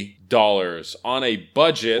B dollars on a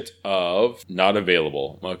budget of not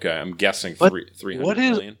available. Okay, I'm guessing $300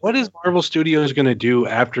 million. What is Marvel Studios going to do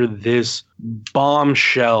after this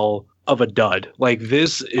bombshell of a dud? Like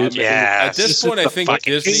this is at this point, I think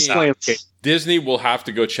Disney will have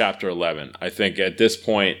to go Chapter 11. I think at this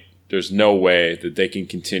point, there's no way that they can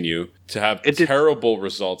continue to have terrible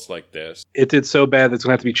results like this. It did so bad that it's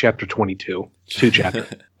going to have to be Chapter 22. 2 chapters.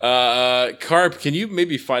 Carb, can you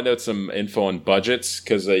maybe find out some info on budgets?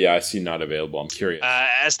 Because, I see not available. I'm curious.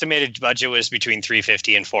 Estimated budget was between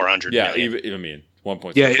 350 and 400 million. Even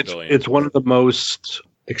 1.6 billion. It's one of the most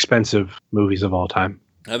expensive movies of all time.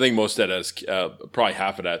 I think most of that is probably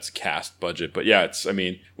half of that's cast budget. But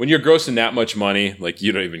when you're grossing that much money, like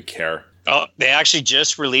you don't even care. Oh, they actually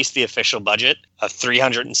just released the official budget of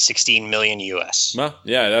 $316 million US. Well,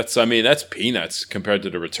 yeah, that's peanuts compared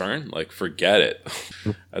to the return. Like, forget it.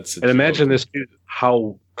 And imagine this, dude,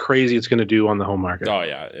 how crazy it's going to do on the home market. Oh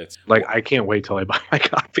yeah, it's like I can't wait till I buy my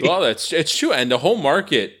copy. Well, it's true, and the home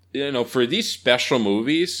market, for these special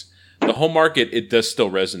movies, the home market, it does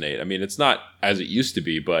still resonate. I mean, it's not as it used to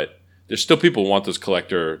be, but there's still people who want those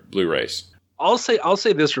collector Blu-rays. I'll say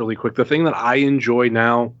this really quick. The thing that I enjoy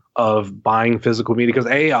now of buying physical media, because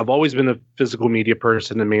I've always been a physical media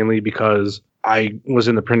person, and mainly because I was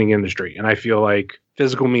in the printing industry, and I feel like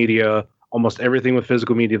physical media, almost everything with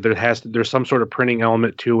physical media, there's some sort of printing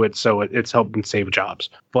element to it, so it's helping save jobs.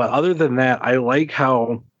 But other than that, I like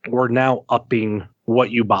how we're now upping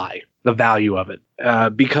what you buy, the value of it,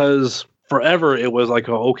 because forever it was like,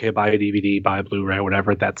 oh, okay, buy a DVD, buy a Blu-ray,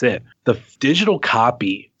 whatever, that's it. The digital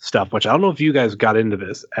copy stuff, which I don't know if you guys got into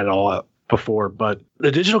this at all before, but the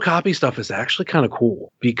digital copy stuff is actually kind of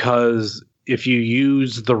cool, because if you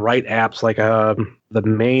use the right apps, like the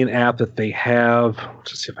main app that they have,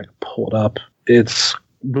 let's see if I can pull it up. It's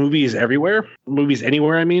Movies Anywhere,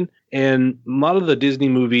 I mean. And a lot of the Disney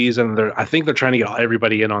movies, and I think they're trying to get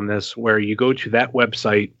everybody in on this, where you go to that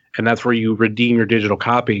website and that's where you redeem your digital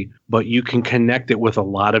copy, but you can connect it with a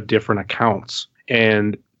lot of different accounts.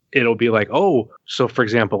 And it'll be like, oh, so for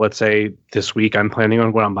example, let's say this week I'm planning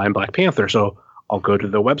on buying Black Panther. So I'll go to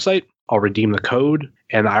the website, I'll redeem the code,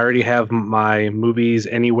 and I already have my Movies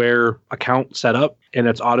Anywhere account set up, and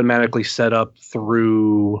it's automatically set up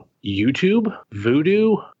through YouTube,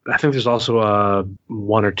 Vudu. I think there's also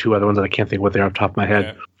one or two other ones that I can't think what they're off the top of my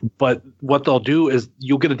head. Yeah. But what they'll do is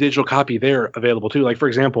you'll get a digital copy there available too. Like, for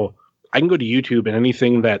example, I can go to YouTube, and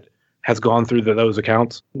anything that has gone through those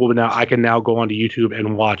accounts, I can now go onto YouTube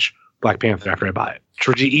and watch Black Panther after I buy it.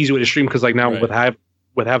 It's a easy way to stream, because like now with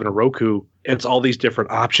having a Roku, it's all these different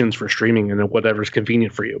options for streaming and whatever's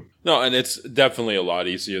convenient for you. No, and it's definitely a lot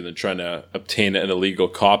easier than trying to obtain an illegal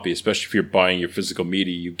copy, especially if you're buying your physical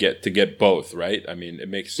media. You get to get both, right? I mean, it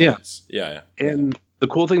makes sense. Yeah. And the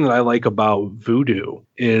cool thing that I like about Vudu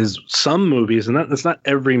is some movies, and it's not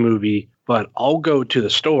every movie, but I'll go to the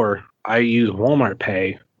store. I use Walmart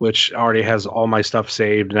Pay, which already has all my stuff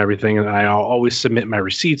saved and everything, and I'll always submit my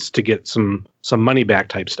receipts to get some money back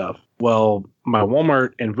type stuff. Well, my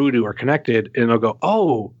Walmart and Vudu are connected, and it'll go,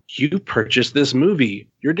 oh, you purchased this movie.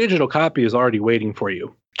 Your digital copy is already waiting for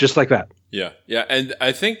you. Just like that. Yeah. And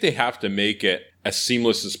I think they have to make it as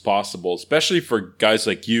seamless as possible, especially for guys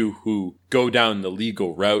like you who go down the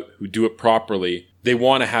legal route, who do it properly. They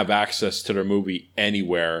want to have access to their movie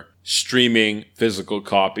anywhere, streaming, physical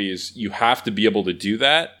copies. You have to be able to do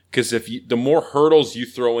that, because the more hurdles you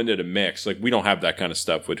throw into the mix, like we don't have that kind of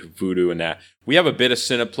stuff with Vudu and that. We have a bit of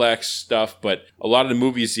Cineplex stuff, but a lot of the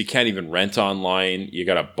movies you can't even rent online. You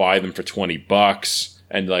got to buy them for $20.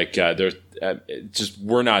 And like,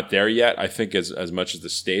 we're not there yet, I think, as much as the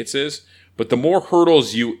States is. But the more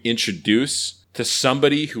hurdles you introduce to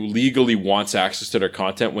somebody who legally wants access to their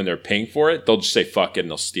content when they're paying for it, they'll just say fuck it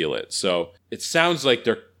and they'll steal it. So it sounds like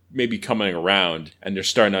maybe coming around, and they're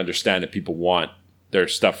starting to understand that people want their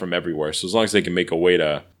stuff from everywhere. So as long as they can make a way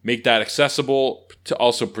to make that accessible, to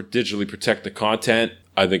also digitally protect the content,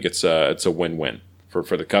 I think it's a win-win for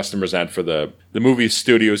the customers and for the movie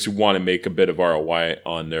studios who want to make a bit of ROI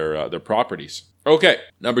on their properties. Okay,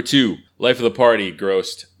 number 2, Life of the Party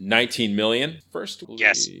grossed $19 million. First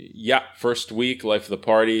week, Life of the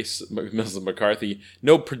Party, Melissa McCarthy.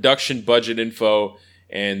 No production budget info,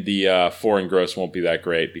 and the foreign gross won't be that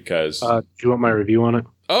great because... do you want my review on it?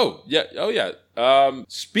 Oh, yeah.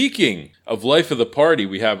 Speaking of Life of the Party,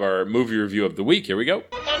 we have our movie review of the week. Here we go.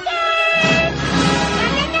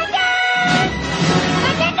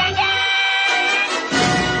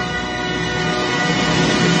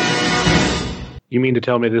 You mean to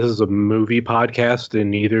tell me this is a movie podcast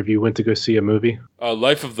and neither of you went to go see a movie?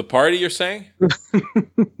 Life of the Party, you're saying?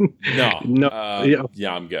 No.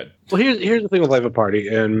 Yeah, I'm good. Well, here's the thing with Life of the Party,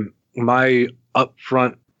 and my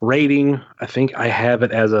upfront rating, I think I have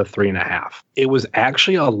it as a 3.5. It was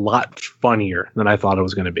actually a lot funnier than I thought it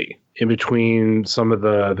was going to be. In between some of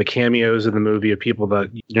the cameos in the movie of people that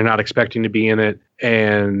you're not expecting to be in it,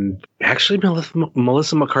 and actually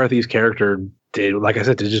Melissa McCarthy's character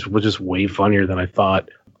was just way funnier than I thought.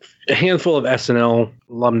 A handful of SNL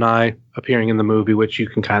alumni appearing in the movie, which you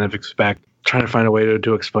can kind of expect. Trying to find a way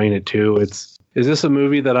to explain it too. Is this a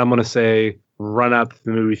movie that I'm going to say run out to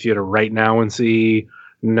the movie theater right now and see?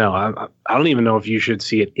 No, I don't even know if you should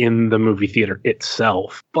see it in the movie theater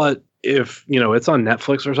itself. But if, it's on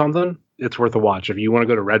Netflix or something, it's worth a watch. If you want to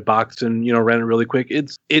go to Redbox and, rent it really quick,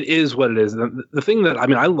 it is what it is. The thing that,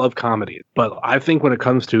 I love comedy, but I think when it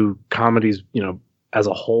comes to comedies, as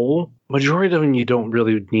a whole, majority of them you don't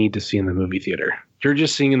really need to see in the movie theater. You're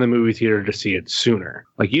just seeing in the movie theater to see it sooner.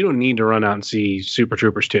 Like, you don't need to run out and see Super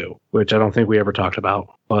Troopers 2, which I don't think we ever talked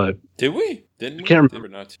about. But did we? Didn't we? Can't remember.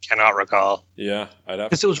 Not. Cannot recall. Yeah, I'd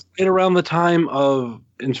have. Because it was right around the time of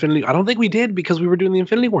Infinity. I don't think we did because we were doing the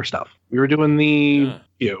Infinity War stuff. We were doing the.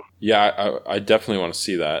 Yeah, I definitely want to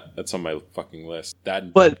see that. That's on my fucking list.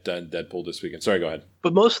 Deadpool this weekend. Sorry, go ahead.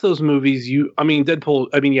 But most of those movies, Deadpool.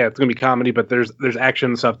 it's going to be comedy, but there's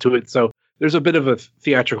action and stuff to it. So there's a bit of a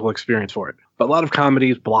theatrical experience for it. But a lot of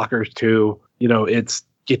comedies, blockers too. You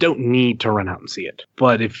don't need to run out and see it.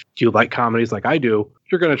 But if you like comedies like I do,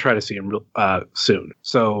 you're going to try to see them soon.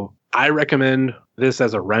 So I recommend this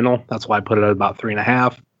as a rental. That's why I put it at about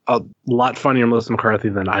 3.5. A lot funnier Melissa McCarthy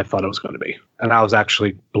than I thought it was going to be. And I was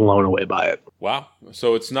actually blown away by it. Wow.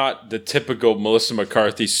 So it's not the typical Melissa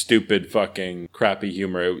McCarthy stupid fucking crappy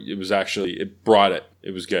humor. It brought it.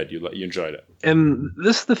 It was good. You enjoyed it. And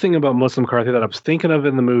this is the thing about Melissa McCarthy that I was thinking of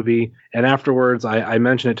in the movie. And afterwards, I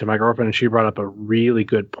mentioned it to my girlfriend and she brought up a really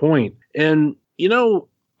good point. And,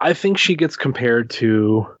 I think she gets compared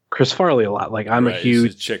to Chris Farley a lot. Like, I'm a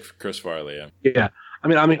huge chick for Chris Farley. Yeah. Yeah.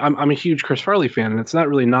 I'm a huge Chris Farley fan, and it's not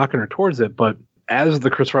really knocking her towards it, but as the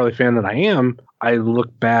Chris Farley fan that I am, I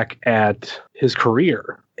look back at his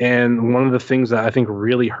career. And one of the things that I think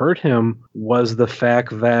really hurt him was the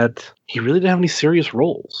fact that he really didn't have any serious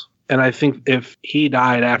roles. And I think if he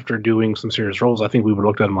died after doing some serious roles, I think we would have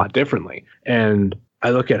looked at him a lot differently. And I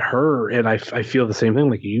look at her and I feel the same thing.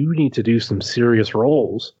 Like, you need to do some serious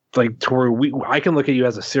roles. Like, to where I can look at you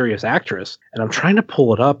as a serious actress, and I'm trying to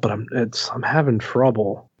pull it up, but I'm having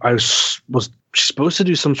trouble. I was supposed to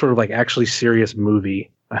do some sort of like actually serious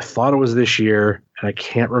movie. I thought it was this year, and I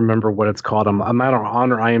can't remember what it's called. I'm out on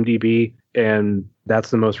her IMDb, and that's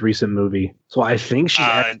the most recent movie. So I think she's.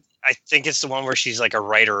 I think it's the one where she's like a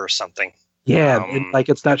writer or something. Yeah,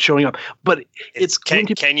 it's not showing up, but it's.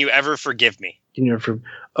 Can you ever forgive me? Can you ever?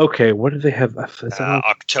 Okay, what do they have?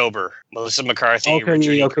 October. Melissa McCarthy. Okay,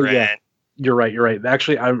 Grant. yeah. You're right.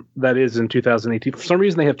 Actually, that is in 2018. For some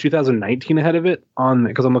reason, they have 2019 ahead of it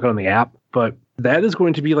because I'm looking on the app. But that is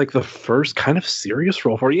going to be like the first kind of serious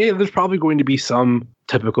role for you. Yeah, there's probably going to be some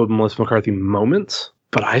typical Melissa McCarthy moments.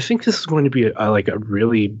 But I think this is going to be a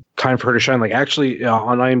really time for her to shine. Like, actually,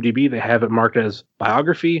 on IMDb, they have it marked as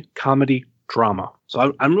biography, comedy, drama.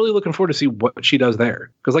 So I'm really looking forward to see what she does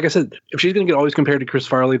there. Because like I said, if she's going to get always compared to Chris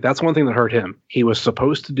Farley, that's one thing that hurt him. He was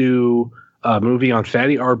supposed to do a movie on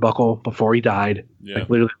Fatty Arbuckle before he died. Yeah. Like,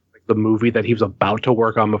 literally the movie that he was about to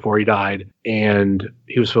work on before he died. And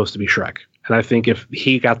he was supposed to be Shrek. And I think if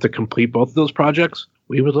he got to complete both of those projects,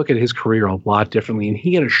 we would look at his career a lot differently. And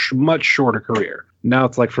he had a much shorter career. Now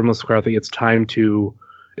it's like for Melissa McCarthy, it's time to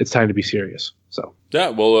be serious. So yeah,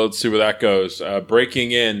 well, let's see where that goes.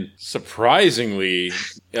 Breaking in, surprisingly,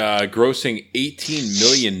 grossing $18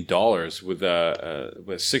 million with a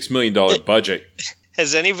 $6 million budget.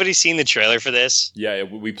 Has anybody seen the trailer for this? Yeah,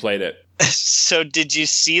 we played it. So did you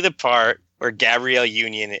see the part where Gabrielle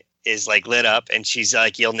Union is like lit up, and she's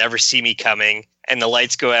like, "You'll never see me coming," and the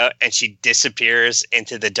lights go out, and she disappears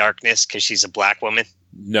into the darkness because she's a black woman?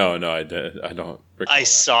 No, I don't. I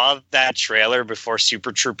saw that trailer before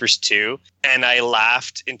Super Troopers 2, and I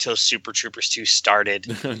laughed until Super Troopers 2 started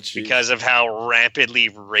because of how rampantly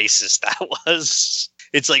racist that was.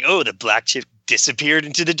 It's like, oh, the black chick disappeared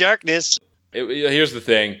into the darkness. Here's the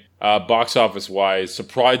thing. Box office wise,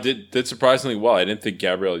 did surprisingly well. I didn't think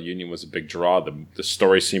Gabrielle Union was a big draw. The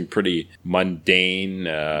story seemed pretty mundane.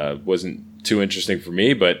 Wasn't too interesting for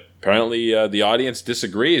me, but apparently the audience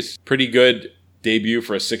disagrees. Pretty good debut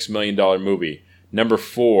for a $6 million movie. Number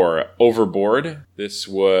 4, Overboard. This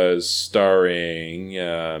was starring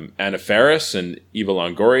Anna Faris and Eva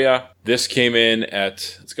Longoria. This came in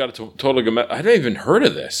at, it's got a total, I haven't even heard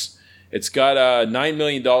of this. It's got $9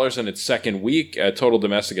 million in its second week, total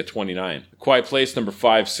domestic at 29. Quiet Place, number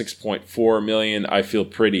 5, 6.4 million. I Feel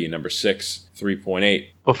Pretty, number 6, 3.8.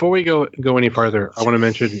 Before we go any farther, I want to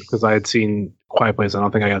mention, because I had seen Quiet Place, I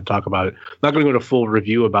don't think I got to talk about it. I'm not going to go to full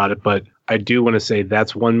review about it, but I do want to say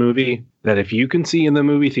that's one movie that if you can see in the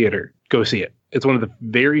movie theater, go see it. It's one of the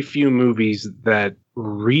very few movies that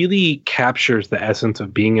really captures the essence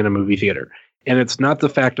of being in a movie theater. And it's not the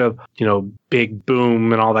fact of, big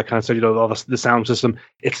boom and all that kind of stuff, all the sound system.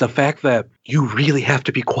 It's the fact that you really have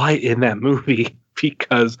to be quiet in that movie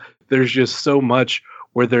because there's just so much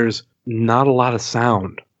where there's not a lot of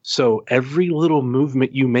sound. So every little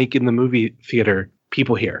movement you make in the movie theater,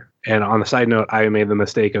 people hear. And on the side note, I made the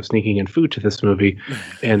mistake of sneaking in food to this movie,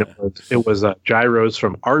 and it was gyros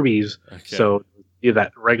from Arby's. Okay. So you had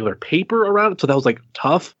that regular paper around it, so that was like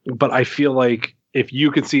tough. But I feel like if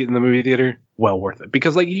you can see it in the movie theater, well worth it.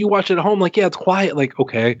 Because like you watch it at home, like, yeah, it's quiet. Like,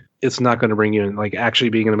 okay, it's not going to bring you in. Like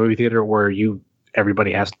actually being in a movie theater where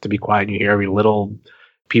everybody has to be quiet and you hear every little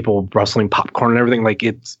people rustling popcorn and everything, like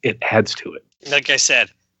it adds to it. Like I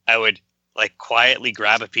said, I would like quietly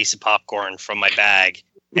grab a piece of popcorn from my bag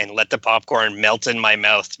and let the popcorn melt in my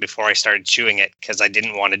mouth before I started chewing it because I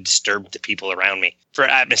didn't want to disturb the people around me for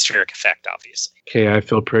atmospheric effect, obviously. Okay, I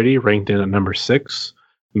Feel Pretty, ranked in at number 6,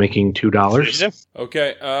 making $2.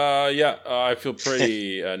 Okay, I Feel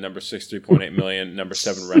Pretty, number 6, 3.8 million. Number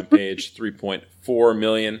 7, Rampage, 3.4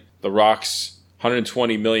 million. The Rock's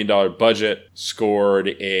 $120 million budget scored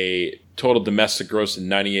a total domestic gross of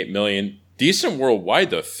 $98 million. Decent worldwide,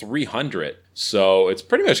 though, 300. So it's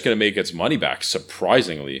pretty much going to make its money back,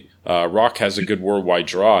 surprisingly. Rock has a good worldwide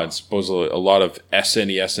draw, and supposedly a lot of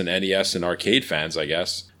SNES and NES and arcade fans, I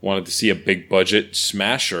guess, wanted to see a big budget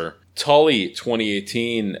smasher. Tully,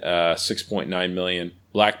 2018, 6.9 million.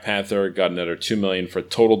 Black Panther got another 2 million for a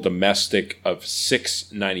total domestic of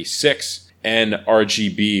 696. And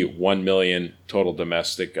RGB, 1 million, total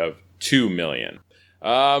domestic of 2 million.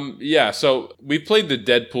 So we played the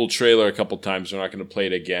Deadpool trailer a couple times. We're not going to play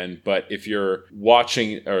it again. But if you're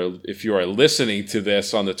watching or if you are listening to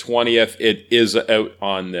this on the 20th, it is out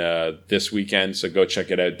on this weekend. So go check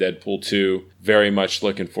it out, Deadpool 2. Very much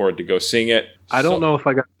looking forward to go seeing it. I don't know if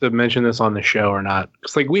I got to mention this on the show or not.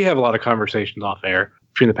 Because we have a lot of conversations off air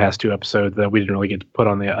between the past 2 episodes that we didn't really get to put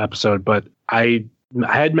on the episode. But I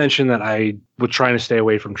had mentioned that I was trying to stay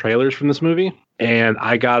away from trailers from this movie. And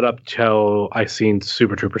I got up till I seen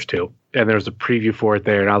Super Troopers 2. And there was a preview for it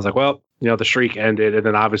there. And I was like, well, the streak ended. And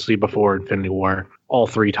then obviously before Infinity War, all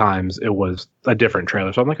 3 times it was a different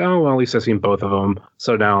trailer. So I'm like, oh, well, at least I've seen both of them.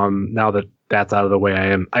 So now that that's out of the way,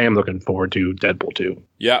 I am looking forward to Deadpool 2.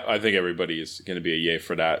 Yeah, I think everybody is going to be a yay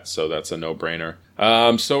for that. So that's a no-brainer.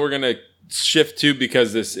 So we're going to shift to,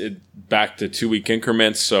 because back to 2-week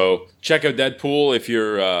increments. So check out Deadpool if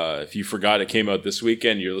you forgot it came out this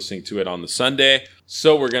weekend. You're listening to it on the Sunday.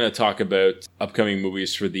 So we're going to talk about upcoming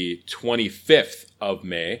movies for the 25th of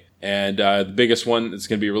May. And the biggest one that's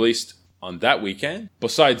going to be released on that weekend,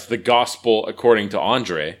 besides The Gospel According to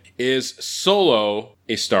Andre, is Solo,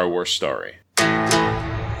 A Star Wars Story.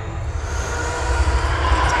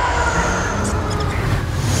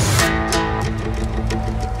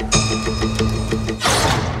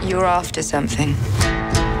 You're after something.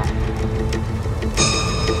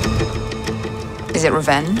 Is it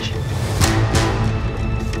revenge?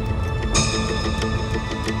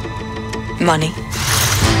 Money?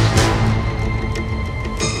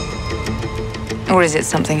 Or is it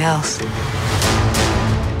something else?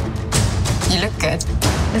 You look good.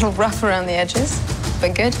 A little rough around the edges,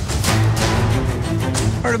 but good.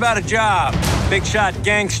 Heard about a job. Big shot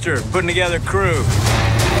gangster putting together crew.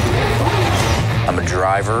 I'm a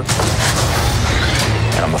driver,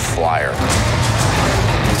 and I'm a flyer.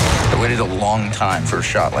 I waited a long time for a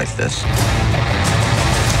shot like this.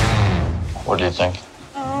 What do you think?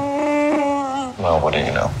 Well, what do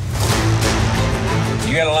you know?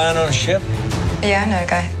 You got a line on a ship? Yeah, I know a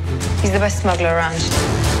guy. He's the best smuggler around.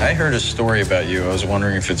 I heard a story about you. I was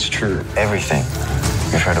wondering if it's true. Everything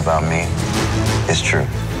you've heard about me is true.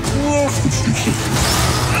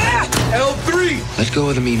 L3! Let go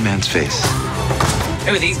of the mean man's face.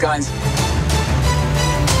 Who are these guys?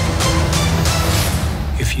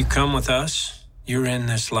 If you come with us, you're in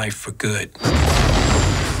this life for good.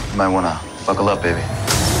 You might want to buckle up, baby.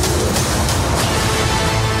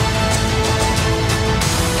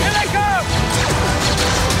 Here they come!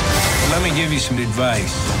 Let me give you some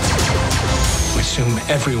advice. Assume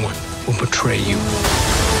everyone will betray you,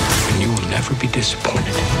 and you will never be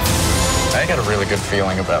disappointed. I got a really good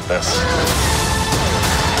feeling about this.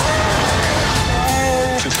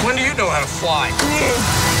 Since when do you know how to fly?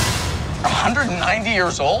 190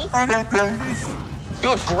 years old? You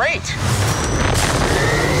look great.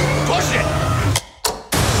 Push it!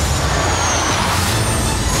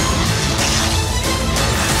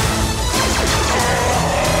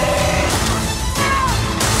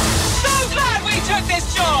 So glad we took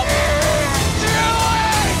this job!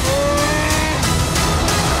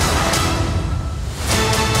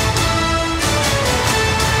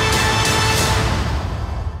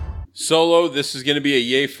 Solo, this is going to be a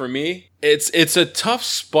yay for me. It's a tough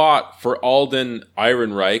spot for Alden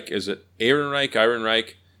Ehrenreich. Is it Ehrenreich?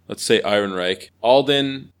 Ehrenreich? Let's say Ehrenreich.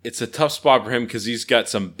 Alden, it's a tough spot for him because he's got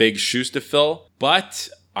some big shoes to fill. But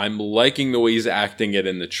I'm liking the way he's acting it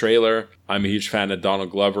in the trailer. I'm a huge fan of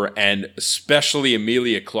Donald Glover and especially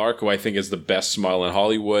Emilia Clarke, who I think is the best smile in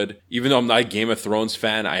Hollywood. Even though I'm not a Game of Thrones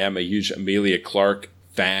fan, I am a huge Emilia Clarke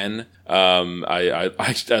fan. I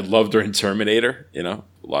loved her in Terminator, you know.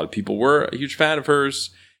 A lot of people were a huge fan of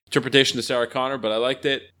hers interpretation to Sarah Connor, but I liked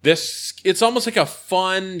it. It's almost like a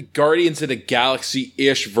fun Guardians of the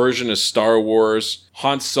Galaxy-ish version of Star Wars.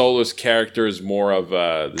 Han Solo's character is more of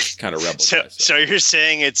this kind of rebel guy. So you're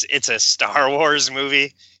saying it's a Star Wars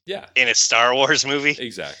movie? Yeah. In a Star Wars movie?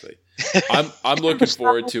 Exactly. I'm looking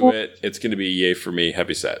forward to it. It's going to be a yay for me.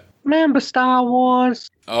 Heavy set. Remember Star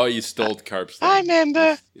Wars? Oh, you stole Carp's thing. I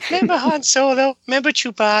remember. Remember Han Solo. Remember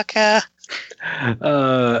Chewbacca.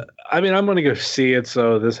 I mean, I'm going to go see it,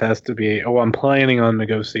 so this has to be. Oh, I'm planning on to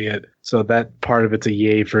go see it, so that part of it's a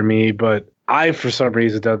yay for me. But I, for some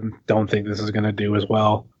reason, don't think this is going to do as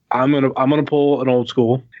well. I'm gonna pull an old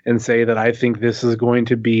school and say that I think this is going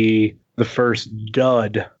to be the first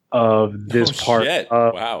dud of this part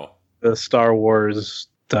of the Star Wars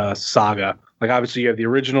saga. Like, obviously, you have the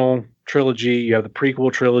original trilogy, you have the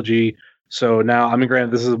prequel trilogy. So now, I mean,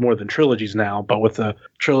 granted, this is more than trilogies now, but with the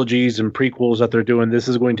trilogies and prequels that they're doing, this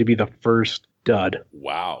is going to be the first dud.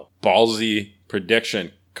 Wow. Ballsy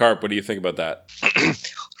prediction. Carp, what do you think about that?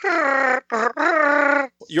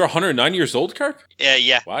 You're 109 years old, Carp?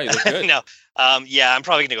 Yeah. Wow, you look good. No. Yeah, I'm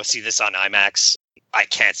probably going to go see this on IMAX. I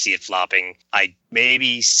can't see it flopping. I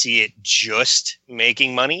maybe see it just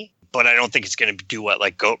making money, but I don't think it's going to do what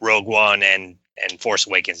like Rogue One and Force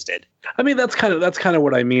Awakens did. I mean, that's kind of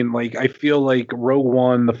what I mean. Like, I feel like Rogue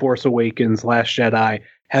One, The Force Awakens, Last Jedi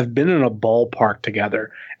have been in a ballpark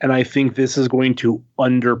together, and I think this is going to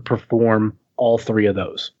underperform all three of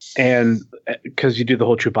those. And because you do the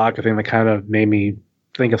whole Chewbacca thing, that kind of made me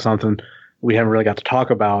think of something we haven't really got to talk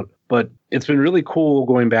about. But it's been really cool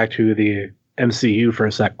going back to the MCU for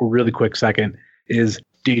a really quick second.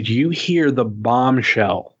 Did you hear the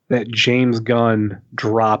bombshell that James Gunn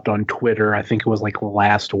dropped on Twitter? I think it was like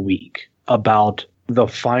last week, about the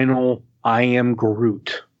final I Am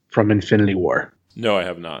Groot from Infinity War. No, I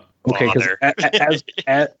have not. Okay, because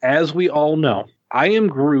as we all know, I Am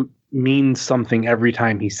Groot means something every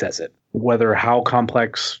time he says it, whether how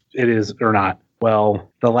complex it is or not.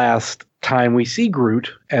 Well, the last time we see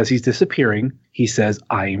Groot, as he's disappearing, he says,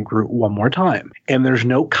 I am Groot one more time. And there's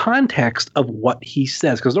no context of what he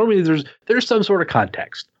says, because normally there's some sort of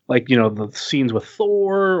context. Like, you know, the scenes with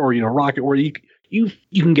Thor or, you know, Rocket, where you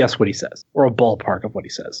can guess what he says, or a ballpark of what he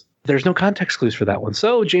says. There's no context clues for that one.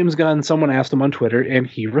 So James Gunn, someone asked him on Twitter, and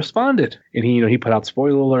he responded. And he put out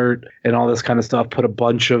spoiler alert and all this kind of stuff, put a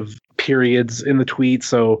bunch of periods in the tweet,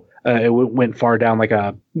 so it went far down, like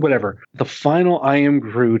a whatever. The final I Am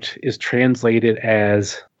Groot is translated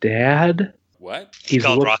as Dad. What? He's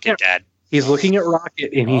called Rocket Dad. He's looking at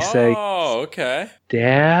Rocket, and he's saying, "Oh, okay,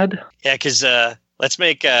 Dad." Yeah, because let's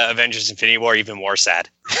make Avengers: Infinity War even more sad.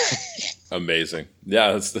 Amazing.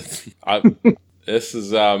 Yeah, this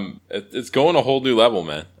is it's going a whole new level,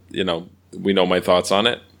 man. You know, we know my thoughts on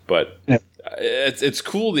it, but it's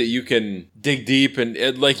cool that you can dig deep and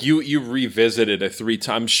like you revisited it 3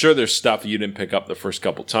 times. I'm sure there's stuff you didn't pick up the first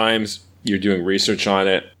couple times. You're doing research on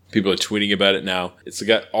it. People are tweeting about it now. It's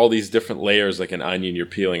got all these different layers like an onion you're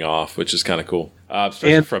peeling off, which is kind of cool.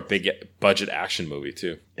 especially for a big budget action movie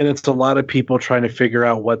too. And it's a lot of people trying to figure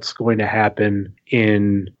out what's going to happen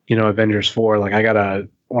in, Avengers 4. Like I got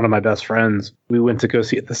one of my best friends, we went to go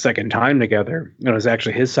see it the second time together. It was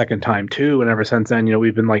actually his second time too. And ever since then,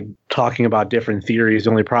 we've been like talking about different theories.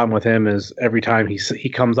 The only problem with him is every time he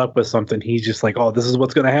comes up with something, he's just like, oh, this is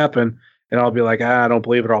what's going to happen. And I'll be like, I don't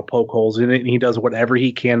believe it. I'll poke holes in it. And he does whatever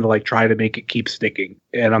he can to like try to make it keep sticking.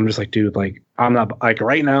 And I'm just like, dude, like I'm not like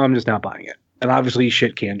right now, I'm just not buying it. And obviously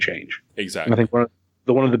shit can change. Exactly. And I think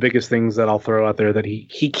one of the biggest things that I'll throw out there that he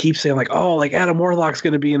keeps saying like, oh, like Adam Warlock's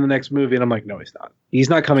going to be in the next movie. And I'm like, no, he's not. He's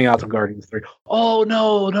not coming out to Guardians 3. Oh,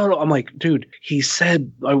 no. I'm like, dude, he said,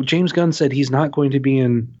 James Gunn said he's not going to be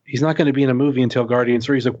in a movie until Guardians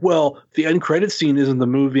 3. He's like, well, the end credit scene isn't the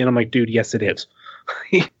movie. And I'm like, dude, yes, it is.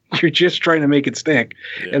 You're just trying to make it stick.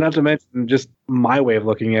 Yeah. And not to mention, just my way of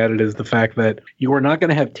looking at it is the fact that you are not going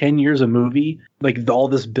to have 10 years of movie, like all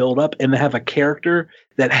this build up, and have a character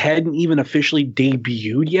that hadn't even officially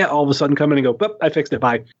debuted yet, all of a sudden come in and go, I fixed it,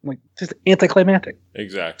 bye. I'm like, just anticlimactic.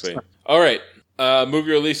 Exactly. All right.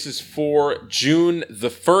 Movie releases for June the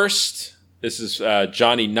 1st. This is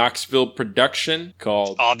Johnny Knoxville production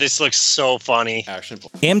called... Oh, this looks so funny. Action.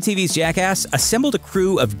 MTV's Jackass assembled a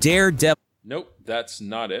crew of daredevil... Nope, that's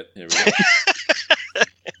not it. Here we go.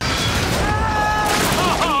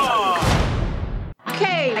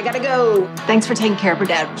 Okay, I gotta go. Thanks for taking care of her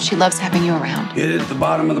dad. She loves having you around. Get it at the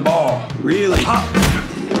bottom of the ball. Really.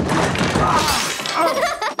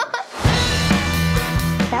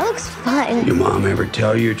 That looks fun. Your mom ever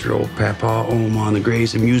tell you it's your old papa owned one of the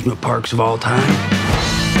greatest amusement parks of all time?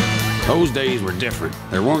 Those days were different.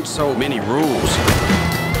 There weren't so many rules.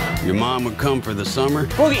 Your mom would come for the summer.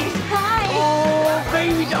 Boogie! Hi! Oh,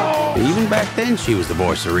 baby doll! Even back then, she was the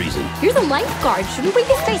voice of reason. You're the lifeguard. Shouldn't we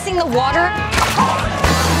be facing the water?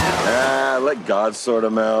 Let God sort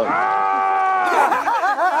them out.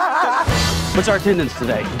 What's our attendance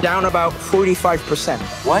today? Down about 45%.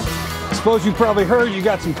 What? Suppose you probably heard you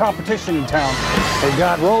got some competition in town. They've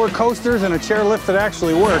got roller coasters and a chairlift that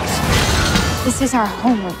actually works. This is our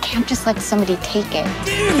home. We can't just let somebody take it.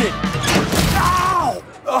 Damn it! Ow!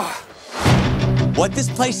 Ugh. What this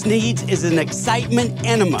place needs is an excitement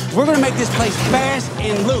enema. We're gonna make this place fast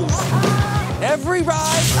and loose. Every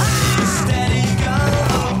ride,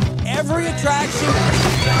 every attraction,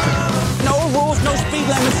 no rules, no speed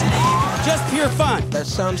limits, just pure fun. That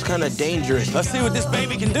sounds kind of dangerous. Let's see what this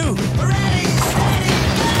baby can do.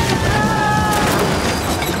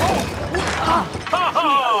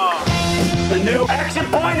 The new action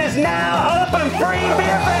point is now open. Free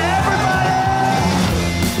beer for everybody.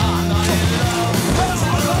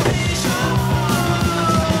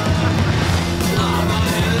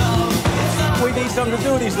 We need something to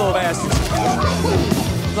do with these little bastards.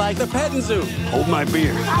 Like the petting zoo. Hold my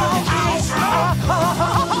beer.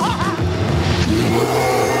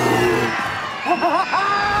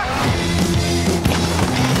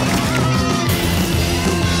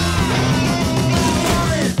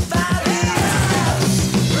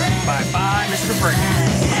 Bye-bye, Mr. Brady.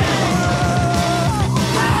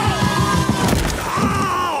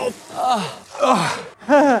 Oh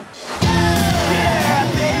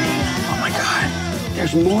my God.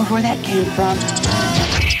 There's more where that came from.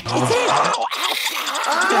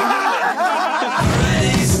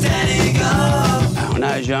 When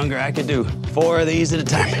I was younger, I could do 4 of these at a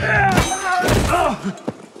time.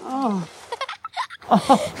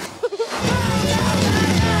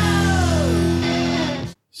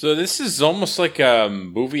 So this is almost like a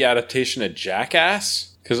movie adaptation of Jackass.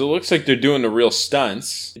 Because it looks like they're doing the real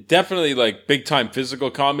stunts. Definitely like big time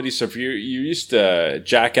physical comedy. So if you're used to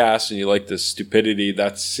Jackass and you like the stupidity,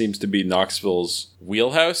 that seems to be Knoxville's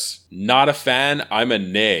wheelhouse. Not a fan. I'm a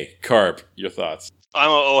nay. Carp, your thoughts?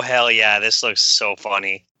 Oh hell yeah, this looks so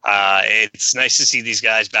funny. It's nice to see these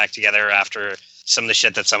guys back together after some of the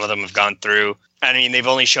shit that some of them have gone through. I mean, they've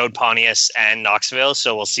only showed Pontius and Knoxville,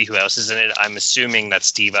 so we'll see who else is in it. I'm assuming that's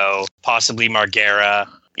Steve-O, possibly Margera.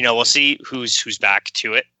 You know, we'll see who's back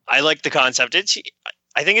to it. I like the concept. I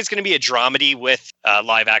think it's going to be a dramedy with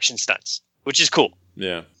live action stunts, which is cool.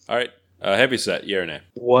 Yeah. All right. Heavy set, yeah or nay?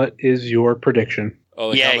 What is your prediction? Oh,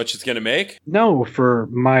 like how much it's going to make? No, for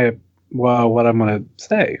what I'm going to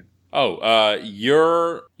say. Oh,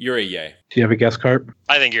 you're a yay. Do you have a guess, Carp?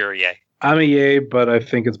 I think you're a yay. I'm a yay, but I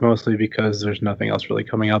think it's mostly because there's nothing else really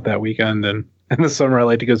coming out that weekend, and in the summer I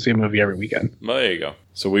like to go see a movie every weekend. Well, there you go.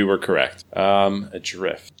 So we were correct.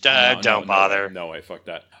 Adrift. Don't bother. No way, fuck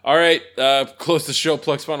that. All right, close the show.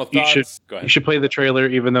 Plug's final thoughts. Go ahead. You should play the trailer,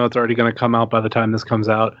 even though it's already going to come out by the time this comes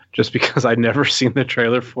out, just because I'd never seen the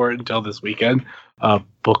trailer for it until this weekend.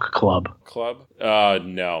 Book Club.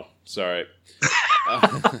 No. Sorry.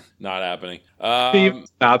 Not happening. The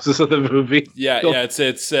synopsis of the movie. Yeah,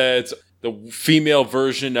 it's the female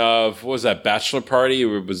version of, what was that, Bachelor Party?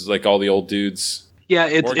 It was like all the old dudes.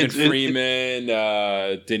 Yeah, Morgan Freeman,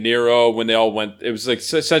 De Niro, when they all went. It was like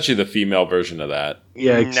essentially the female version of that.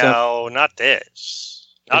 Yeah, no, not this.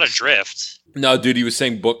 Not Adrift. No, dude, he was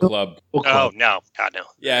saying book club. Oh, no. God, no.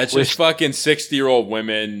 Yeah, it's just fucking 60-year-old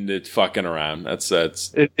women that fucking around. It's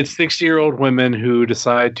 60-year-old women who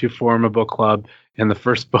decide to form a book club, and the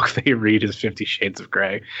first book they read is 50 Shades of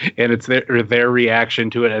Grey. And it's their reaction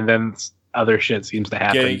to it, and then other shit seems to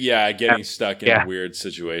happen. Getting stuck in weird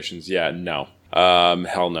situations. Yeah, no.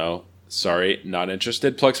 Hell no. Sorry, not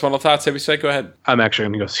interested. Plugs, final thoughts. Have you said? Go ahead. I'm actually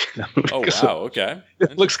going to go see that movie. Oh, wow. Okay.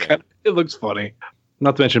 It looks funny.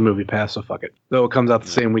 Not to mention Movie Pass, so fuck it. Though it comes out the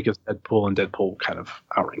same week as Deadpool, and Deadpool kind of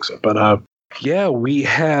outranks it. But we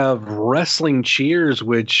have Wrestling Cheers,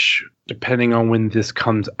 which, depending on when this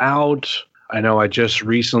comes out, I know I just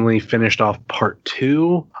recently finished off part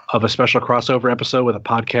 2 of a special crossover episode with a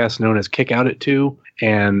podcast known as Kick Out at 2.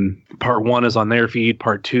 And part 1 is on their feed.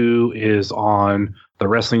 Part 2 is on the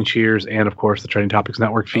Wrestling Cheers and, of course, the Trending Topics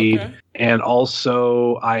Network feed. Okay. And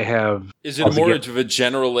also, I have... Is it more of a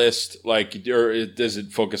generalist, or does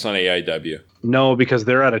it focus on AIW? No, because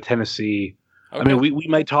they're out of Tennessee. Okay. I mean, we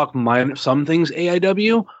might talk some things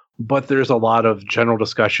AIW, but there's a lot of general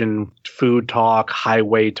discussion, food talk,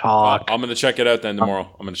 highway talk. I'm going to check it out then tomorrow.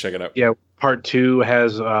 I'm going to check it out. Yeah, part 2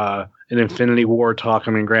 has an Infinity War talk.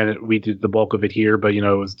 I mean, granted, we did the bulk of it here, but, it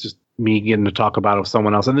was just me getting to talk about it with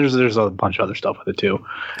someone else. And there's a bunch of other stuff with it, too.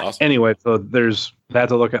 Awesome. Anyway, so there's that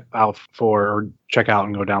to look out for, or check out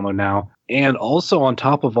and go download now. And also on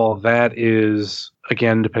top of all that is,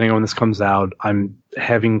 again, depending on when this comes out, I'm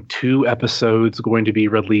having 2 episodes going to be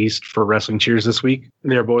released for Wrestling Cheers this week.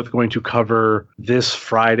 They're both going to cover this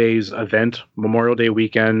Friday's event, Memorial Day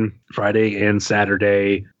weekend, Friday and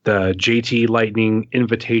Saturday, the JT Lightning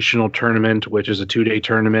Invitational Tournament, which is a 2-day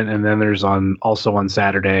tournament. And then there's also on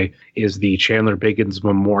Saturday is the Chandler Biggins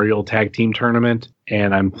Memorial Tag Team Tournament.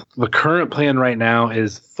 And the current plan right now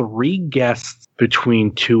is 3 guests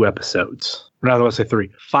between 2 episodes. Not I want to say 3,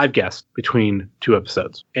 5 guests between 2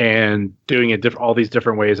 episodes, and doing it all these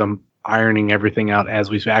different ways. I'm ironing everything out as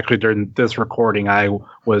we actually during this recording. I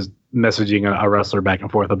was messaging a wrestler back and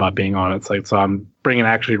forth about being on it. So I'm bringing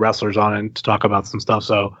actually wrestlers on it to talk about some stuff.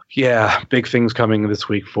 So yeah, big things coming this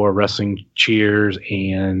week for Wrestling Cheers,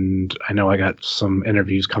 and I know I got some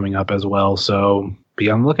interviews coming up as well. So be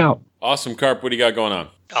on the lookout. Awesome, Carp. What do you got going on?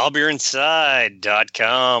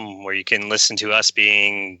 allbeerinside.com, where you can listen to us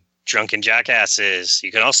being drunken jackasses.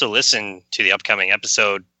 You can also listen to the upcoming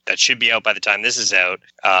episode that should be out by the time this is out,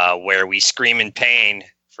 where we scream in pain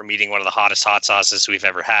from eating one of the hottest hot sauces we've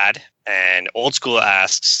ever had. And Old School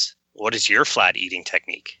asks, what is your flat eating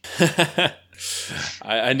technique?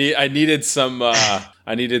 I needed some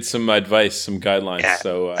advice, some guidelines.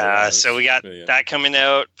 Yeah. So we got that coming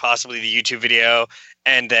out, possibly the YouTube video,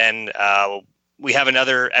 and then we have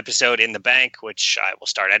another episode in the bank, which I will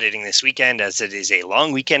start editing this weekend, as it is a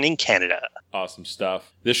long weekend in Canada. Awesome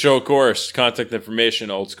stuff. This show, of course, contact information,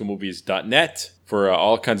 oldschoolmovies.net. For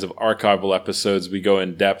all kinds of archival episodes, we go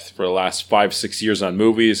in depth for the last 5-6 years on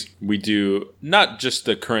movies. We do not just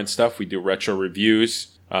the current stuff, we do retro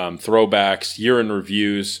reviews, throwbacks, year-in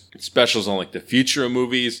reviews, specials on the future of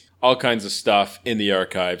movies, all kinds of stuff in the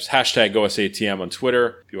archives. Hashtag OSATM on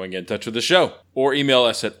Twitter if you want to get in touch with the show. Or email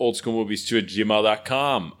us at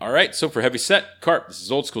oldschoolmovies2@gmail.com. All right, so for Heavy Set, Carp, this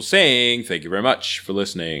is Old School saying thank you very much for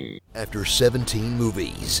listening. After 17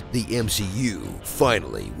 movies, the MCU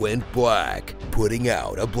finally went black, putting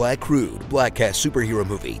out a black crude, black cast superhero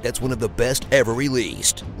movie that's one of the best ever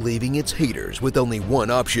released, leaving its haters with only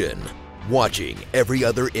one option: watching every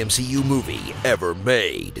other MCU movie ever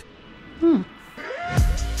made.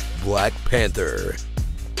 Black Panther.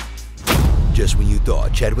 Just when you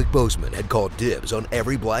thought Chadwick Boseman had called dibs on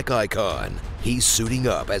every black icon, he's suiting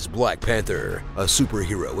up as Black Panther, a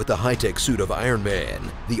superhero with the high-tech suit of Iron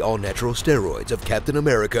Man, the all-natural steroids of Captain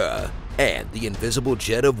America, and the invisible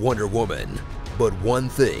jet of Wonder Woman. But one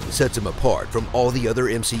thing sets him apart from all the other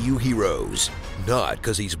MCU heroes. Not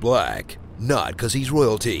because he's black, not because he's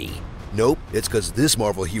royalty. Nope, it's because this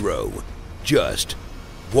Marvel hero just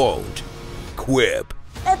won't quip.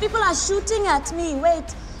 Hey, people are shooting at me. Wait,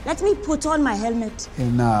 let me put on my helmet.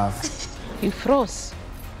 Enough. You froze.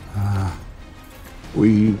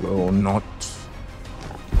 We will not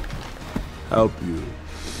help you.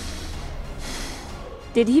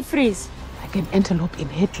 Did he freeze? Like an antelope in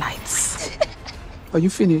headlights. Are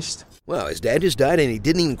you finished? Wow, his dad just died and he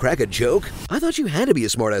didn't even crack a joke? I thought you had to be a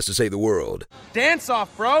smartass to save the world. Dance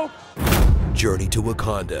off, bro. Journey to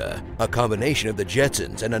Wakanda, a combination of the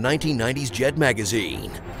Jetsons and a 1990s Jet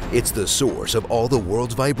magazine. It's the source of all the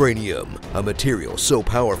world's vibranium, a material so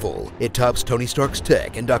powerful it tops Tony Stark's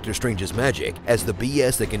tech and Doctor Strange's magic as the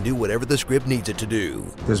BS that can do whatever the script needs it to do.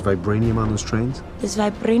 There's vibranium on those trains? There's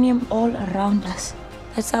vibranium all around us.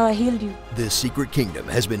 That's how I healed you. This secret kingdom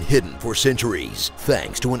has been hidden for centuries,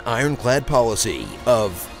 thanks to an ironclad policy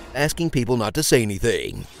of asking people not to say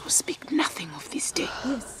anything. You speak nothing of this day.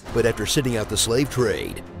 Yes. But after sitting out the slave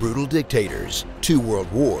trade, brutal dictators, 2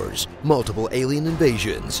 world wars, multiple alien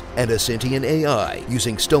invasions, and a sentient AI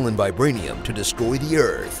using stolen vibranium to destroy the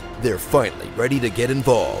Earth, they're finally ready to get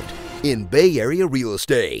involved in Bay Area real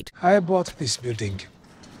estate. I bought this building.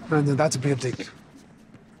 And that building.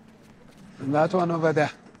 And that one over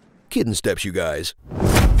there. Kitten steps, you guys.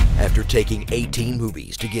 After taking 18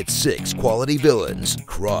 movies to get 6 quality villains,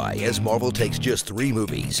 cry as Marvel takes just 3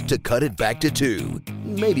 movies to cut it back to 2,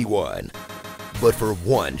 maybe 1. But for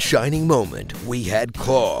one shining moment, we had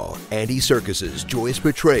Claw, Andy Serkis's joyous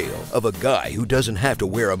portrayal of a guy who doesn't have to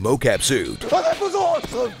wear a mocap suit. Oh, that was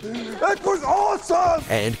awesome! That was awesome!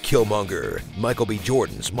 And Killmonger, Michael B.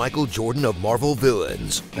 Jordan's Michael Jordan of Marvel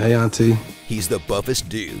villains. Hey, Auntie. He's the buffest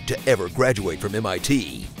dude to ever graduate from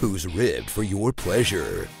MIT, who's ribbed for your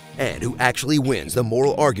pleasure, and who actually wins the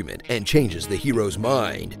moral argument and changes the hero's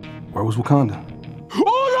mind. Where was Wakanda?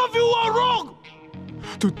 All of you are wrong!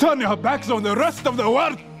 To turn your backs on the rest of the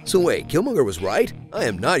world! So wait, Killmonger was right? I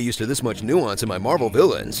am not used to this much nuance in my Marvel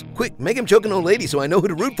villains. Quick, make him choke an old lady so I know who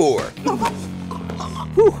to root for.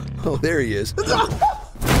 Whew. Oh, there he is.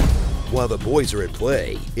 While the boys are at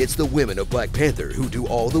play, it's the women of Black Panther who do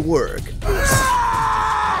all the work.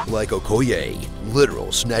 Like Okoye,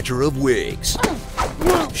 literal snatcher of wigs.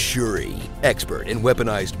 Shuri, expert in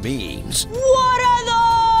weaponized memes. What are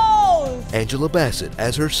those? Angela Bassett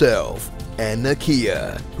as herself. And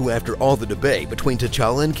Nakia, who after all the debate between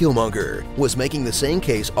T'Challa and Killmonger, was making the same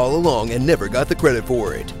case all along and never got the credit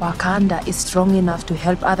for it. Wakanda is strong enough to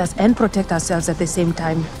help others and protect ourselves at the same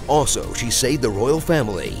time. Also, she saved the royal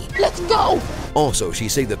family. Let's go! Also, she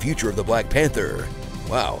saved the future of the Black Panther.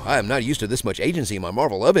 Wow, I am not used to this much agency in my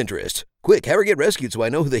Marvel love interest. Quick, have her get rescued so I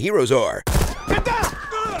know who the heroes are.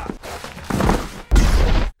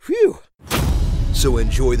 Phew. So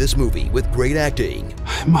enjoy this movie with great acting.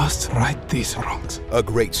 I must right these wrongs. A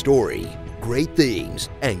great story, great themes,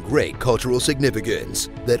 and great cultural significance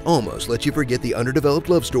that almost lets you forget the underdeveloped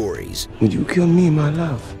love stories. Would you kill me, my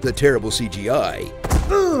love? The terrible CGI.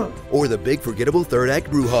 Or the big forgettable third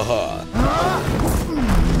act brouhaha.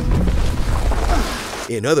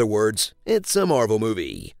 In other words, it's a Marvel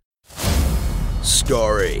movie.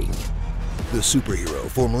 Starring the superhero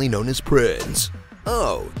formerly known as Prince.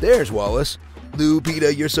 Oh, there's Wallace.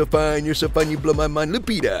 Lupita, you're so fine, you blow my mind.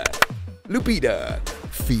 Lupita! Lupita!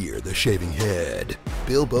 Fear the shaving head.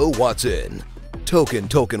 Bilbo Watson. Token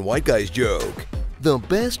white guy's joke. The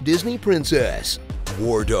best Disney princess.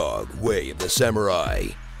 War Dog, Way of the Samurai.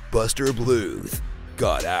 Buster Bluth.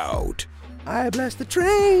 Got Out. I bless the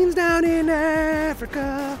trains down in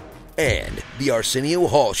Africa. And the Arsenio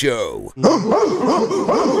Hall Show.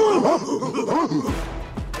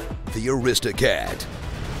 The Aristocat.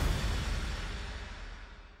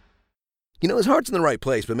 You know, his heart's in the right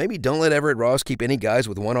place, but maybe don't let Everett Ross keep any guys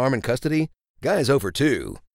with one arm in custody. Guy's over 2.